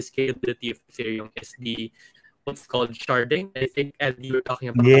improved the scalability of Ethereum is what's called sharding. I think Ed, you were talking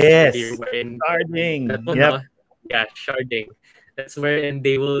about earlier, sharding. Sharding. That's wherein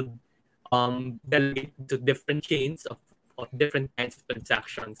they will delegate to different chains of different kinds of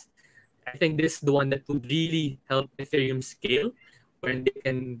transactions. I think this is the one that would really help Ethereum scale, wherein they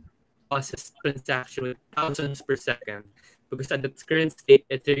can process transactions with thousands per second. Because at its current state,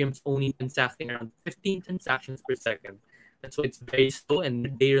 Ethereum's only transacting around 15 transactions per second. That's why it's very slow,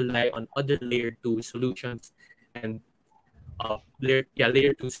 and they rely on other layer 2 solutions and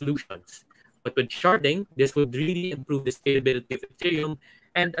layer 2 solutions. But with sharding, this would really improve the scalability of Ethereum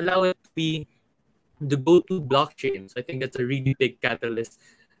and allow it to be the go-to blockchain. So I think that's a really big catalyst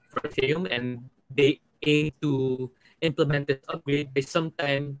for Ethereum, and they aim to implement this upgrade by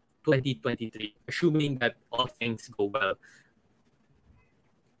sometime 2023, assuming that all things go well.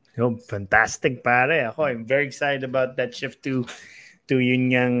 Fantastic, pare. I'm very excited about that shift to yung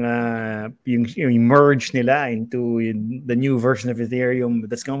merge nila into the new version of Ethereum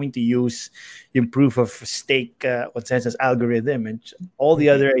that's going to use yung proof of stake consensus algorithm and all the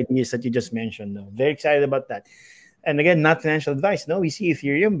other ideas that you just mentioned. Very excited about that. And again, not financial advice. No, we see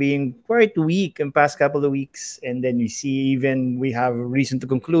Ethereum being quite weak in the past couple of weeks, and then we have reason to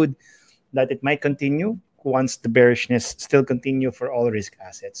conclude that it might continue once the bearishness still continue for all risk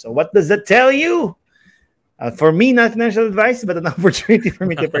assets. So what does that tell you? For me, not financial advice, but an opportunity for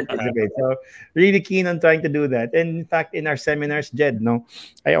me to participate. So really keen on trying to do that. And in fact, in our seminars, Jed,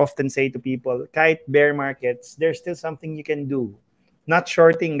 I often say to people, kahit bear markets, there's still something you can do. Not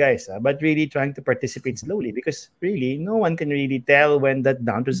shorting, guys, but really trying to participate slowly, because really no one can really tell when that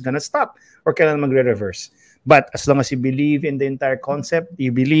downturn is going to stop or kailan magre-reverse. But as long as you believe in the entire concept,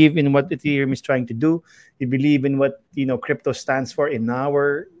 you believe in what Ethereum is trying to do, you believe in what crypto stands for in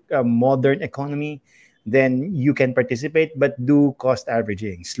our modern economy, then you can participate, but do cost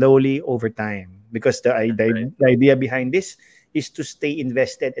averaging slowly over time. Because the idea behind this is to stay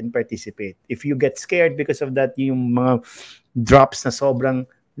invested and participate. If you get scared because of that, yung mga drops na sobrang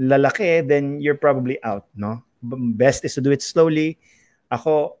lalaki, then you're probably out. No, best is to do it slowly.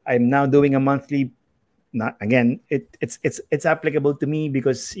 I'm now doing a monthly. Not again, it's applicable to me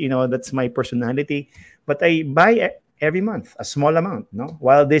because that's my personality. But I buy every month a small amount,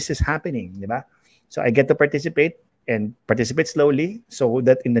 while this is happening, diba? So I get to participate and participate slowly so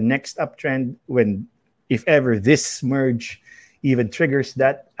that in the next uptrend, when if ever this merge even triggers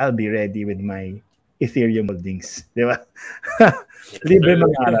that, I'll be ready with my Ethereum holdings. Di ba? Libre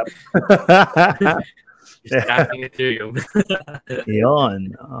mangarap. Stacking Ethereum.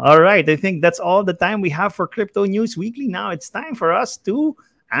 Yon. All right. I think that's all the time we have for Crypto News Weekly. Now it's time for us to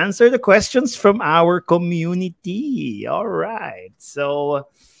answer the questions from our community. All right. So,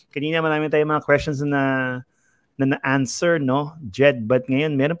 kanina marami tayong mga questions na na-answer, no, Jed? But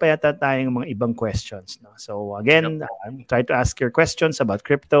ngayon, meron pa yata tayong mga ibang questions, no? So, again, try to ask your questions about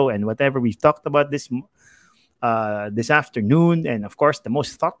crypto and whatever we've talked about this afternoon. And, of course, the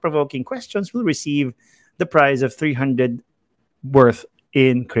most thought-provoking questions will receive the prize of 300 worth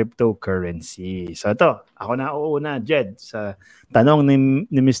in cryptocurrency. So, ito, ako na uuna, Jed, sa tanong ni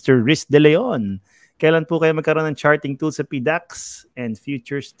Mr. Riz De Leon. Kailan po kayo magkaroon ng charting tool sa PDAX and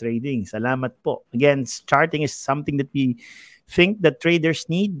futures trading? Salamat po. Again, charting is something that we think that traders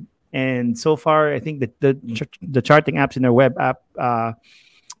need. And so far, I think that the charting apps in our web app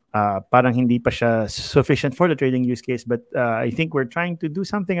parang hindi pa siya sufficient for the trading use case. But I think we're trying to do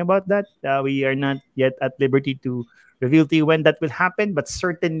something about that. We are not yet at liberty to reveal to you when that will happen. But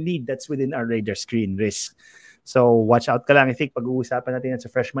certainly, that's within our radar screen risk. So, watch out ka lang. I think pag-uusapan natin yan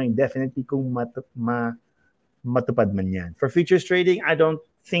sa Fresh Mind, definitely kung matupad man yan. For futures trading, I don't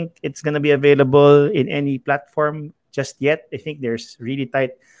think it's gonna be available in any platform just yet. I think there's really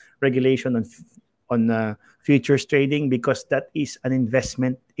tight regulation on futures trading because that is an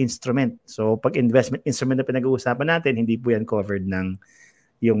investment instrument. So, pag investment instrument na pinag-uusapan natin, hindi po yan covered ng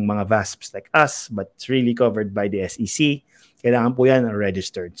yung mga VASPs like us, but it's really covered by the SEC. Kailangan po yan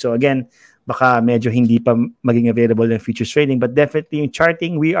registered. So, again, baka medyo hindi pa maging available in futures trading, but definitely in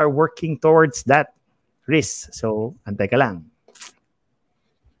charting, we are working towards that risk. So, antay ka lang.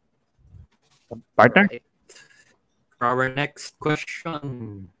 Partner? Right. For our next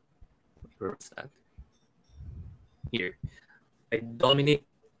question, where was that? Here. By Dominic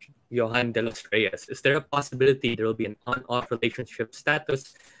Johan de los Reyes. Is there a possibility there will be an on-off relationship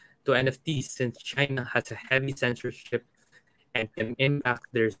status to NFTs since China has a heavy censorship and can impact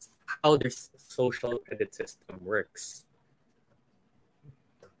how their social credit system works?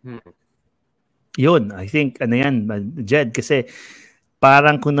 Yun, I think, ano yan, Jed, kasi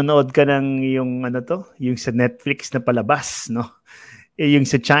parang kung nanood ka ng yung sa Netflix na palabas, no? Yung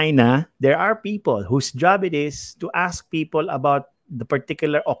sa China, there are people whose job it is to ask people about the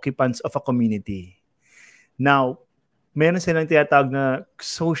particular occupants of a community. Now, meron silang tinatawag na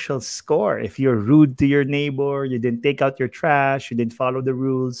social score. If you're rude to your neighbor, you didn't take out your trash, you didn't follow the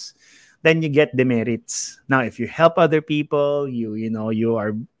rules, then you get demerits. Now, if you help other people,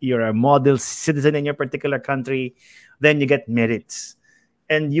 you're a model citizen in your particular country, then you get merits.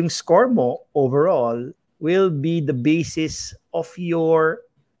 And yung score mo overall will be the basis of your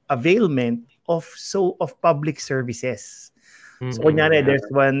availment of public services. So, kunyari, there's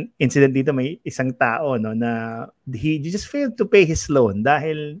one incident dito, may isang tao, no, na he just failed to pay his loan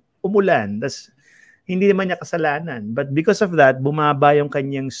dahil umulan. Das, hindi naman niya kasalanan. But because of that, bumaba yung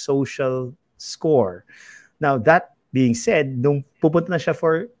kanyang social score. Now, that being said, nung pupunta na siya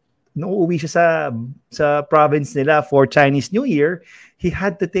nung uuwi siya sa province nila for Chinese New Year, he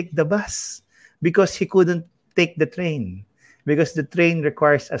had to take the bus because he couldn't take the train. Because the train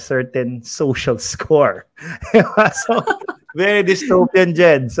requires a certain social score. So, very dystopian,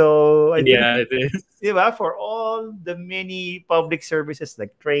 Jed. So, I think, it is. Diba, for all the many public services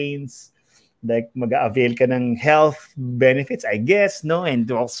like trains, like mag-avail ka ng health benefits, I guess, no? And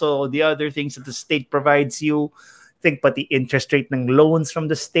also the other things that the state provides you. I think pati interest rate ng loans from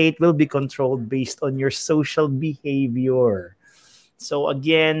the state will be controlled based on your social behavior. So,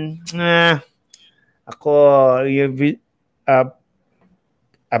 again, I'm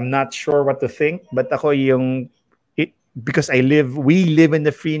not sure what to think, but ako because we live in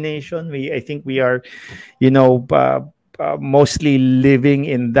the free nation. I think we are, mostly living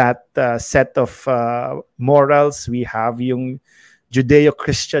in that set of morals. We have yung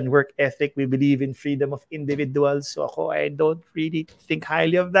Judeo-Christian work ethic. We believe in freedom of individuals. So I don't really think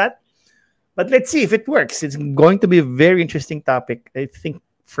highly of that. But let's see if it works. It's going to be a very interesting topic, I think,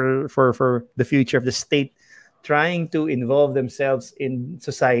 for the future of the state trying to involve themselves in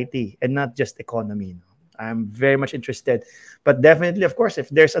society and not just economy. I'm very much interested. But definitely, of course, if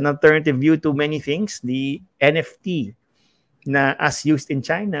there's an alternative view to many things, the NFT na as used in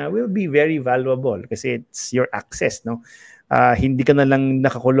China will be very valuable kasi it's your access, no? Hindi ka na lang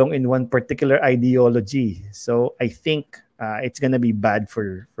nakakulong in one particular ideology. So I think it's gonna be bad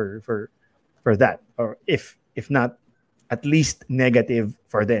for that, or if not, at least negative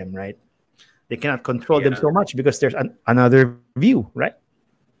for them, right? they cannot control them Yeah. so much because there's another view, right?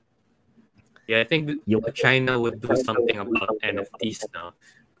 Yeah, I think China would do something about NFTs now,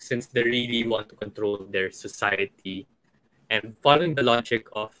 since they really want to control their society. And following the logic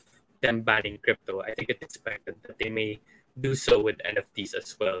of them banning crypto, I think it's expected that they may do so with NFTs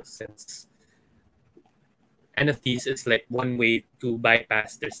as well, since NFTs is like one way to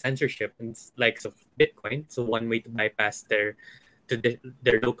bypass their censorship and likes of Bitcoin. So one way to bypass their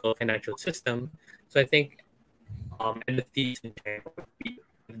local financial system. So I think NFTs in China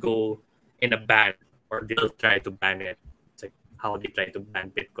would go in a ban, or they'll try to ban it. It's like how they try to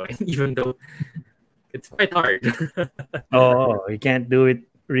ban Bitcoin, even though it's quite hard. Oh, you can't do it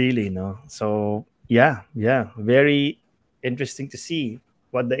really, no. So yeah, very interesting to see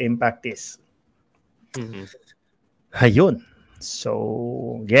what the impact is. Mhm. Ayun.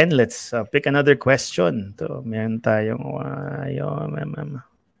 So again, let's pick another question. To meron tayong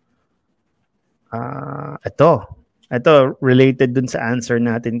ito related dun sa answer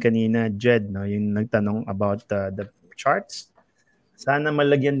natin kanina, Jed, no, yung nagtanong about the charts. Sana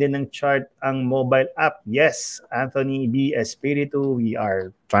malagyan din ng chart ang mobile app. Yes, Anthony B. Espiritu, we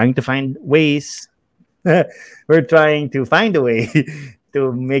are trying to find ways. We're trying to find a way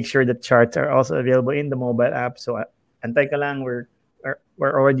to make sure that charts are also available in the mobile app. So, antay ka lang, we're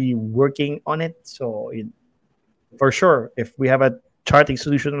already working on it. So, for sure, if we have a charting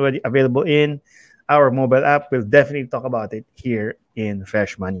solution already available in our mobile app, we'll definitely talk about it here in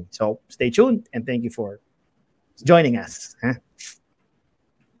Fresh Money. So, stay tuned and thank you for joining us.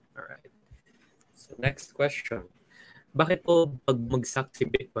 Alright. So next question. Bakit po pag bumagsak si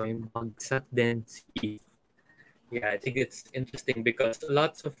Bitcoin, bagsak din si ETH? Yeah, I think it's interesting because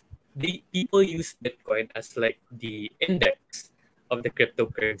lots of the people use Bitcoin as like the index of the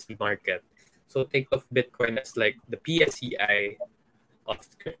cryptocurrency market. So think of Bitcoin as like the PSEI of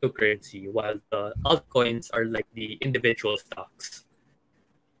cryptocurrency, while the altcoins are like the individual stocks.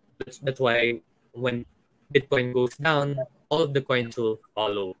 That's why when Bitcoin goes down, all of the coins will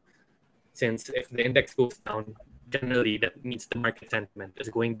follow. Since if the index goes down, generally that means the market sentiment is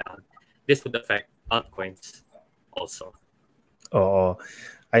going down. This would affect altcoins also. Oh,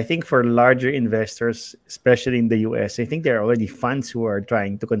 I think for larger investors, especially in the US, I think there are already funds who are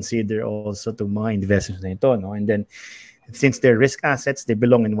trying to consider also to mga investments na ito, no? And then since they're risk assets, they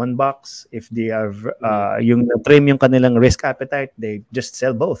belong in one box. If they have yung trim yung kanilang risk appetite, they just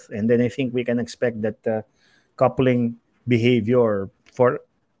sell both. And then I think we can expect that coupling behavior for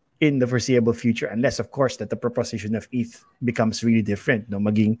in the foreseeable future, unless of course that the proposition of ETH becomes really different, no,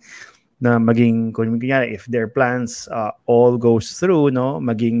 maging kung kunyari, if their plans all goes through, no,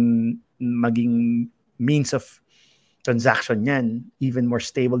 maging means of transaction yan even more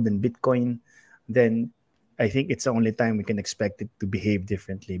stable than Bitcoin, then I think it's the only time we can expect it to behave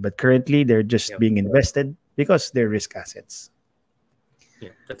differently. But currently they're just being invested because they're risk assets.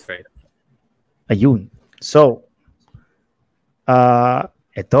 Yeah, that's right. Ayun. So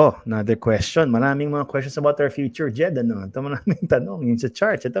ito, another question. Maraming mga questions about our future, Jed. Ano? Ito maraming tanong. Yung sa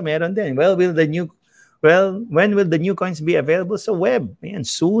charts, ito meron din. When will the new coins be available sa web? Ayan,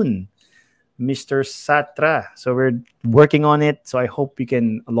 soon. Mr. Satra. So we're working on it. So I hope we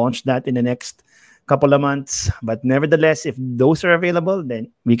can launch that in the next couple of months. But nevertheless, if those are available,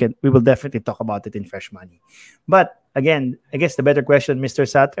 then we will definitely talk about it in Fresh Money. But again, I guess the better question, Mr.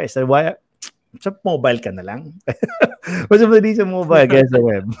 Satra, is that why sa mobile ka na lang? Mas madali sa mobile kaya sa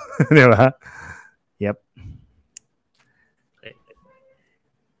web. Di ba? Yep.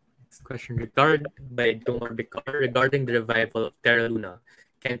 Next question regarding the revival of Terra Luna.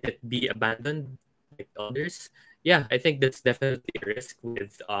 Can't it be abandoned like others? Yeah, I think that's definitely a risk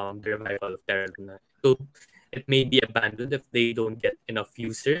with the revival of Terra Luna. So it may be abandoned if they don't get enough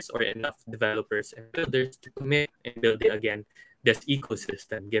users or enough developers and builders to commit in building again this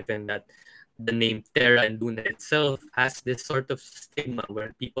ecosystem, given that the name Terra and Luna itself has this sort of stigma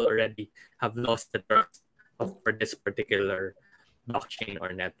where people already have lost the trust for this particular blockchain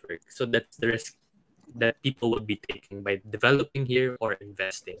or network. So that's the risk that people would be taking by developing here or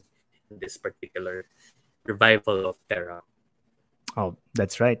investing in this particular revival of Terra. Oh,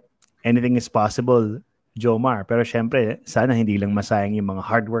 that's right. Anything is possible, Jomar. Pero syempre, sana hindi lang masayang yung mga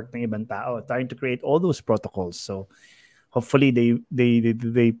hard work ng ibang tao trying to create all those protocols. So hopefully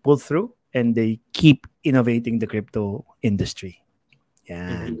they pull through and they keep innovating the crypto industry.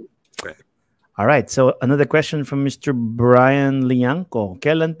 Yeah. Right. All right. So another question from Mr. Brian Lianco.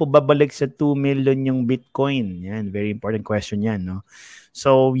 Kailan po babalik sa 2 million yung Bitcoin? Yan, very important question yan, no?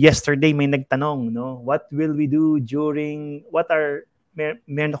 So yesterday may nagtanong, no? What will we do during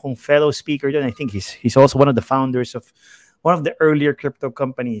meron akong fellow speaker doon. I think he's also one of the founders of one of the earlier crypto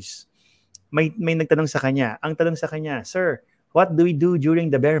companies. may nagtanong sa kanya. Ang tanong sa kanya, "Sir, what do we do during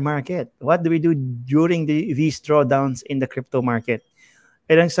the bear market? What do we do during these drawdowns in the crypto market?"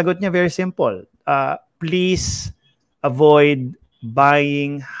 And ang sagot niya, very simple. Please avoid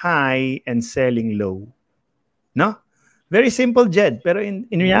buying high and selling low. No? Very simple, Jed. Pero in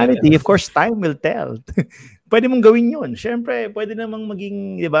reality, of course, time will tell. Pwede mong gawin yun. Siyempre, pwede namang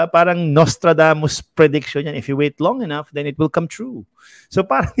maging, di ba, parang Nostradamus prediction yan. If you wait long enough, then it will come true. So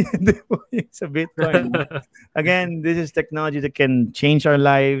parang sa Bitcoin. Again, this is technology that can change our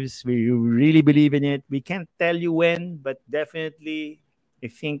lives. We really believe in it. We can't tell you when, but definitely, I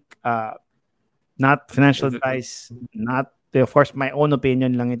think, not financial advice, not, of course, my own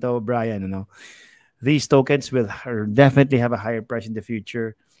opinion lang ito, Brian, these tokens will definitely have a higher price in the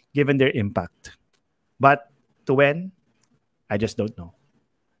future given their impact. But to when, I just don't know.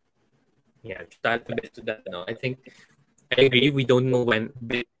 Yeah, to add to that, I think I agree. We don't know when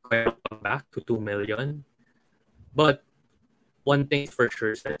Bitcoin will come back to 2 million. But one thing for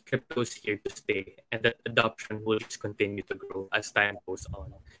sure is that crypto is here to stay, and that adoption will just continue to grow as time goes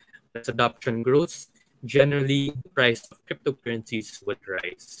on. As adoption grows, generally the price of cryptocurrencies would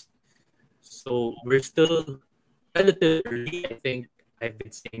rise. So we're still relatively early. I think I've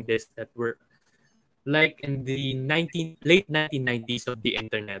been saying this, that we're like in the late 1990s of the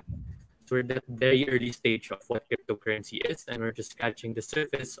internet. So we're at the very early stage of what cryptocurrency is, and we're just scratching the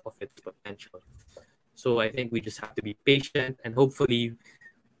surface of its potential. So I think we just have to be patient, and hopefully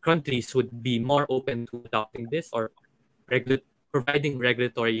countries would be more open to adopting this or providing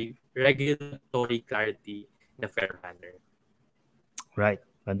regulatory clarity in a fair manner. Right.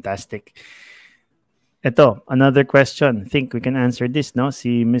 Fantastic. Ito, another question. I think we can answer this, no?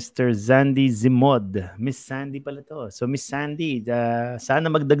 Si Mr. Zandy Zimod. Miss Sandy pala to. So, Miss Sandy,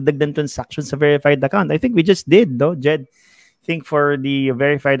 sana magdagdag ng transaction sa verified account. I think we just did, no, Jed? I think for the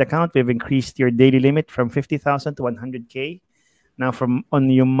verified account, we've increased your daily limit from 50,000 to 100K. Now, on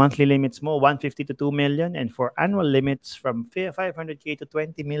yung monthly limits mo, 150 to 2 million. And for annual limits, from 500K to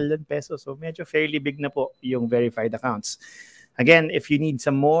 20 million pesos. So, medyo fairly big na po yung verified accounts. Again, if you need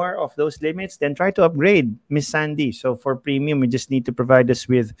some more of those limits, then try to upgrade, Miss Sandy. So for premium, you just need to provide us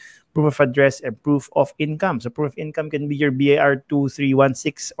with proof of address and proof of income. So proof of income can be your BAR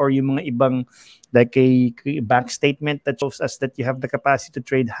 2316 or yung mga ibang, like a bank statement that shows us that you have the capacity to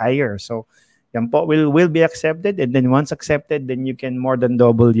trade higher. So yan po will be accepted, and then once accepted, then you can more than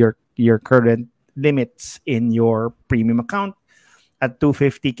double your current limits in your premium account at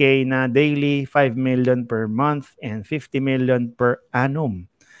 250K na daily, 5 million per month, and 50 million per annum.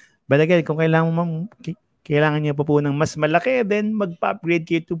 But again, kung kailangan niyo pa po ng mas malaki, then magpa-upgrade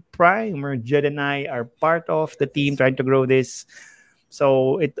kayo to Prime, or Jed and I are part of the team trying to grow this.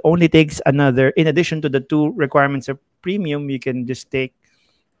 So it only takes another, in addition to the 2 requirements of premium, you can just take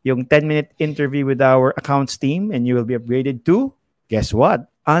yung 10-minute interview with our accounts team, and you will be upgraded to, guess what?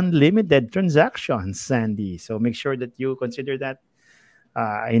 Unlimited transactions, Sandy. So make sure that you consider that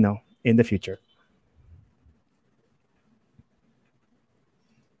in the future.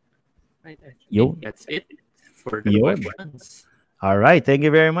 Right. That's it for the questions. All right. Thank you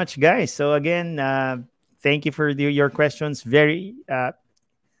very much, guys. So again, thank you for your questions.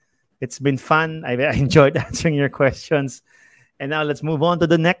 It's been fun. I enjoyed answering your questions. And now let's move on to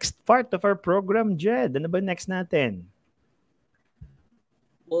the next part of our program, Jed. Ano ba next natin?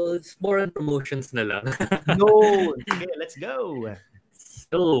 Well, it's more on promotions na lang. No. Okay, let's go.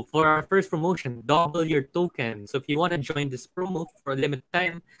 So, for our first promotion, double your token. So, if you want to join this promo for a limited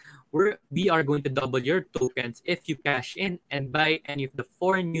time, we are going to double your tokens if you cash in and buy any of the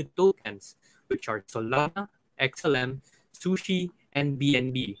 4 new tokens, which are Solana, XLM, Sushi, and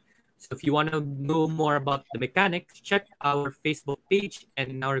BNB. So, if you want to know more about the mechanics, check our Facebook page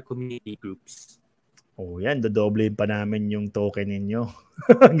and in our community groups. Oh, yan. Dodoblein pa namin yung token ninyo.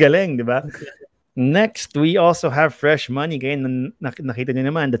 Galing, di ba? Next, we also have Fresh Money. Kaya nakita niyo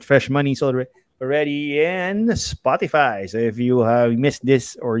naman that Fresh Money is already in Spotify. So if you have missed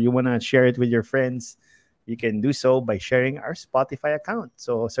this or you want to share it with your friends, you can do so by sharing our Spotify account.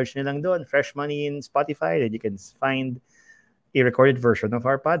 So search nyo lang doon, Fresh Money in Spotify, and you can find a recorded version of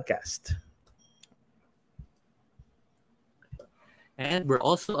our podcast. And we're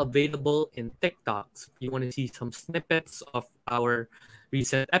also available in TikTok. So if you want to see some snippets of our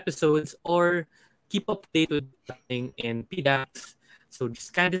recent episodes or keep up to date with happening in PDAX, so just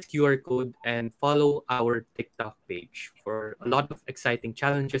scan this QR code and follow our TikTok page for a lot of exciting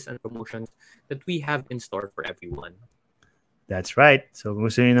challenges and promotions that we have in store for everyone. That's right. So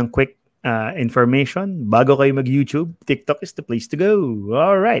gusto niyo ng quick information, bago kayo mag-YouTube, TikTok is the place to go.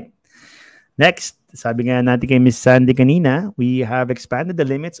 All right. Next, sabi nga natin kay Miss Sandy kanina, we have expanded the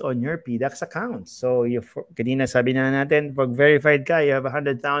limits on your PDAX account. So, kanina sabi na natin, pag verified ka, you have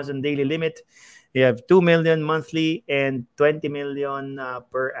 100,000 daily limit. You have 2 million monthly and 20 million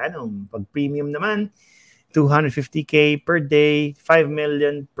per annum. Pag premium naman, 250K per day, 5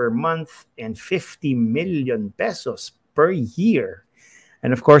 million per month, and 50 million pesos per year.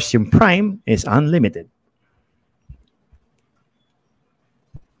 And of course, yung Prime is unlimited.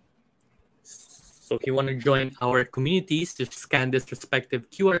 So if you want to join our communities, just scan this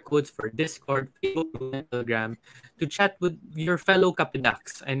respective QR codes for Discord, Facebook, and Telegram to chat with your fellow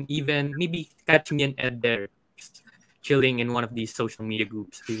Kapidax and even maybe catch me and Ed there, just chilling in one of these social media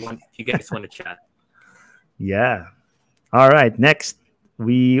groups if you guys want to chat. Yeah. All right. Next,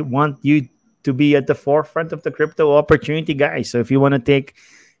 we want you to be at the forefront of the crypto opportunity, guys. So if you want to take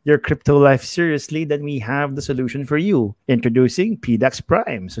your crypto life seriously, then we have the solution for you. Introducing PDAX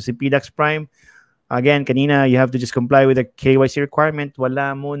Prime. So si PDAX Prime, again, kanina, you have to just comply with the KYC requirement.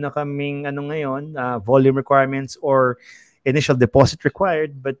 Wala muna kaming volume requirements or initial deposit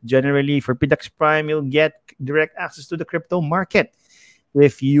required. But generally, for PDAX Prime, you'll get direct access to the crypto market.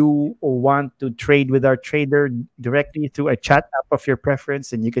 If you want to trade with our trader directly through a chat app of your preference,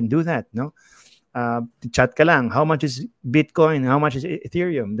 then you can do that, no? Chat ka lang. How much is Bitcoin? How much is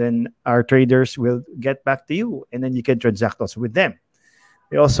Ethereum? Then our traders will get back to you, and then you can transact also with them.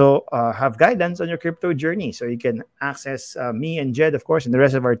 We also have guidance on your crypto journey. So you can access me and Jed, of course, and the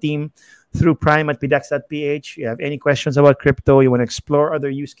rest of our team through prime at pdax.ph. You have any questions about crypto, you want to explore other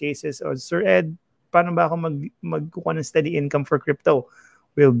use cases, or Sir Ed, paano ba ako magkukuha ng steady income for crypto?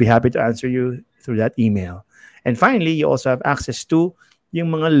 We'll be happy to answer you through that email. And finally, you also have access to yung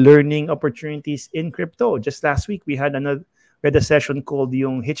mga learning opportunities in crypto. Just last week, we had a session called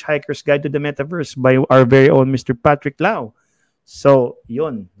yung Hitchhiker's Guide to the Metaverse by our very own Mr. Patrick Lau. So,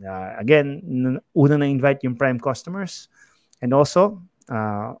 yun. Again, una na-invite yung Prime customers. And also,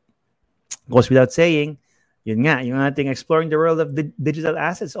 goes without saying, yun nga, yung ating Exploring the World of Digital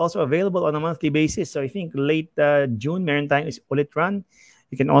Assets also available on a monthly basis. So, I think late June, meron tayong ulit run.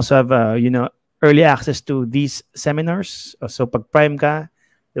 You can also have, early access to these seminars. So, pag Prime ka,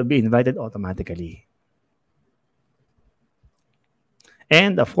 you'll be invited automatically.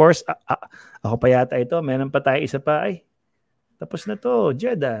 And, of course, ako pa yata ito. Meron pa tayo isa pa. Ay, tapos na to,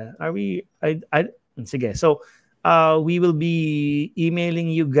 Jeddah. Sige. So, we will be emailing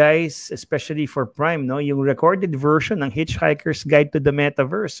you guys, especially for Prime, no, yung recorded version ng Hitchhiker's Guide to the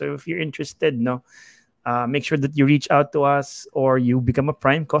Metaverse. So, if you're interested, no, make sure that you reach out to us or you become a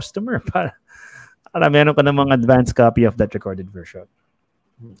Prime customer para meron ka namang advanced copy of that recorded version.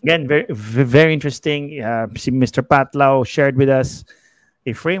 Again, very, very interesting. Mr. Pat Lau shared with us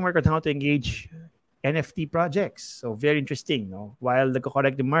a framework on how to engage NFT projects. So very interesting. No? While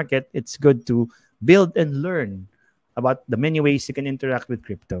nagko-correct the market, it's good to build and learn about the many ways you can interact with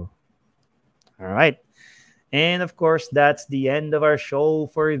crypto. All right. And of course, that's the end of our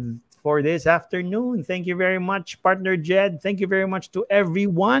show for this afternoon. Thank you very much, partner Jed. Thank you very much to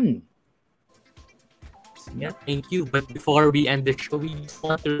everyone. Yeah, thank you. But before we end the show, we just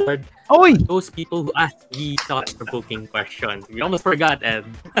want to reward those people who asked the thought-provoking questions. We almost forgot, Ed.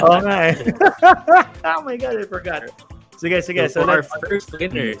 Oh, my. Oh my God, I forgot. Sige. So our first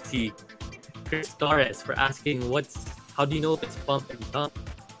winner, si Chris Torres, for asking how do you know if it's pump and dump?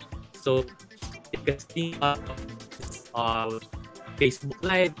 So take a screenshot of Facebook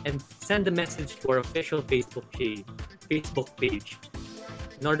Live and send a message to our official Facebook page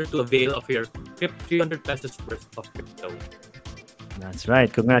in order to avail of your 300 pesos worth of crypto. That's right.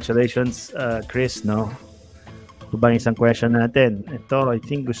 Congratulations, Chris, no? Ito bang isang question natin? Ito, I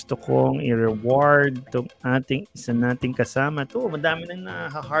think gusto kong i-reward itong isa nating kasama. Ito, madami na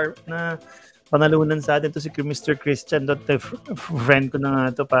panalunan sa atin to si Mr. Christian. Friend ko na nga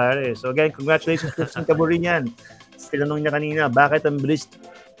ito, pare. So again, congratulations, Christian Caburinian. Tinanong niya kanina, bakit ang bilis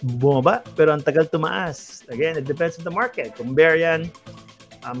bumaba pero ang tagal tumaas? Again, it depends on the market. Kung bear yan,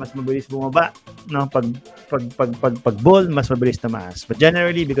 mas mabilis bumaba, no? Pag bull, mas mabilis tumaas. But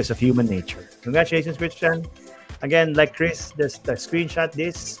generally, because of human nature. Congratulations, Christian. Again, like Chris, just screenshot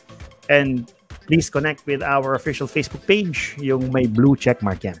this and please connect with our official Facebook page, yung may blue check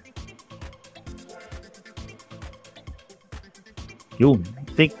mark yan. Yun.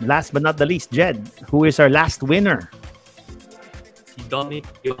 I think last but not the least, Jed, who is our last winner? Dominic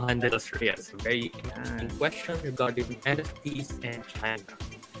Johan de los Reyes. A very interesting question regarding NFTs and China.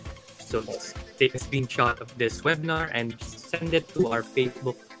 So let's take a screenshot of this webinar and send it to our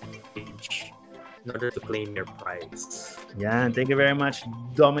Facebook page in order to claim your prize. Yeah, thank you very much,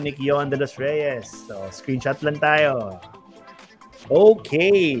 Dominic Johan de los Reyes. So screenshot lang tayo.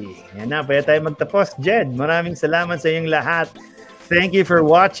 Okay. Yan na, pwede tayo magtapos. Jed, maraming salamat sa inyong lahat. Thank you for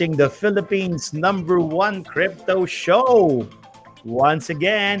watching the Philippines' #1 crypto show. Once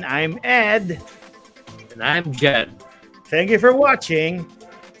again, I'm Ed. And I'm Jed. Thank you for watching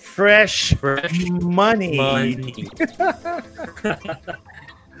Fresh Money.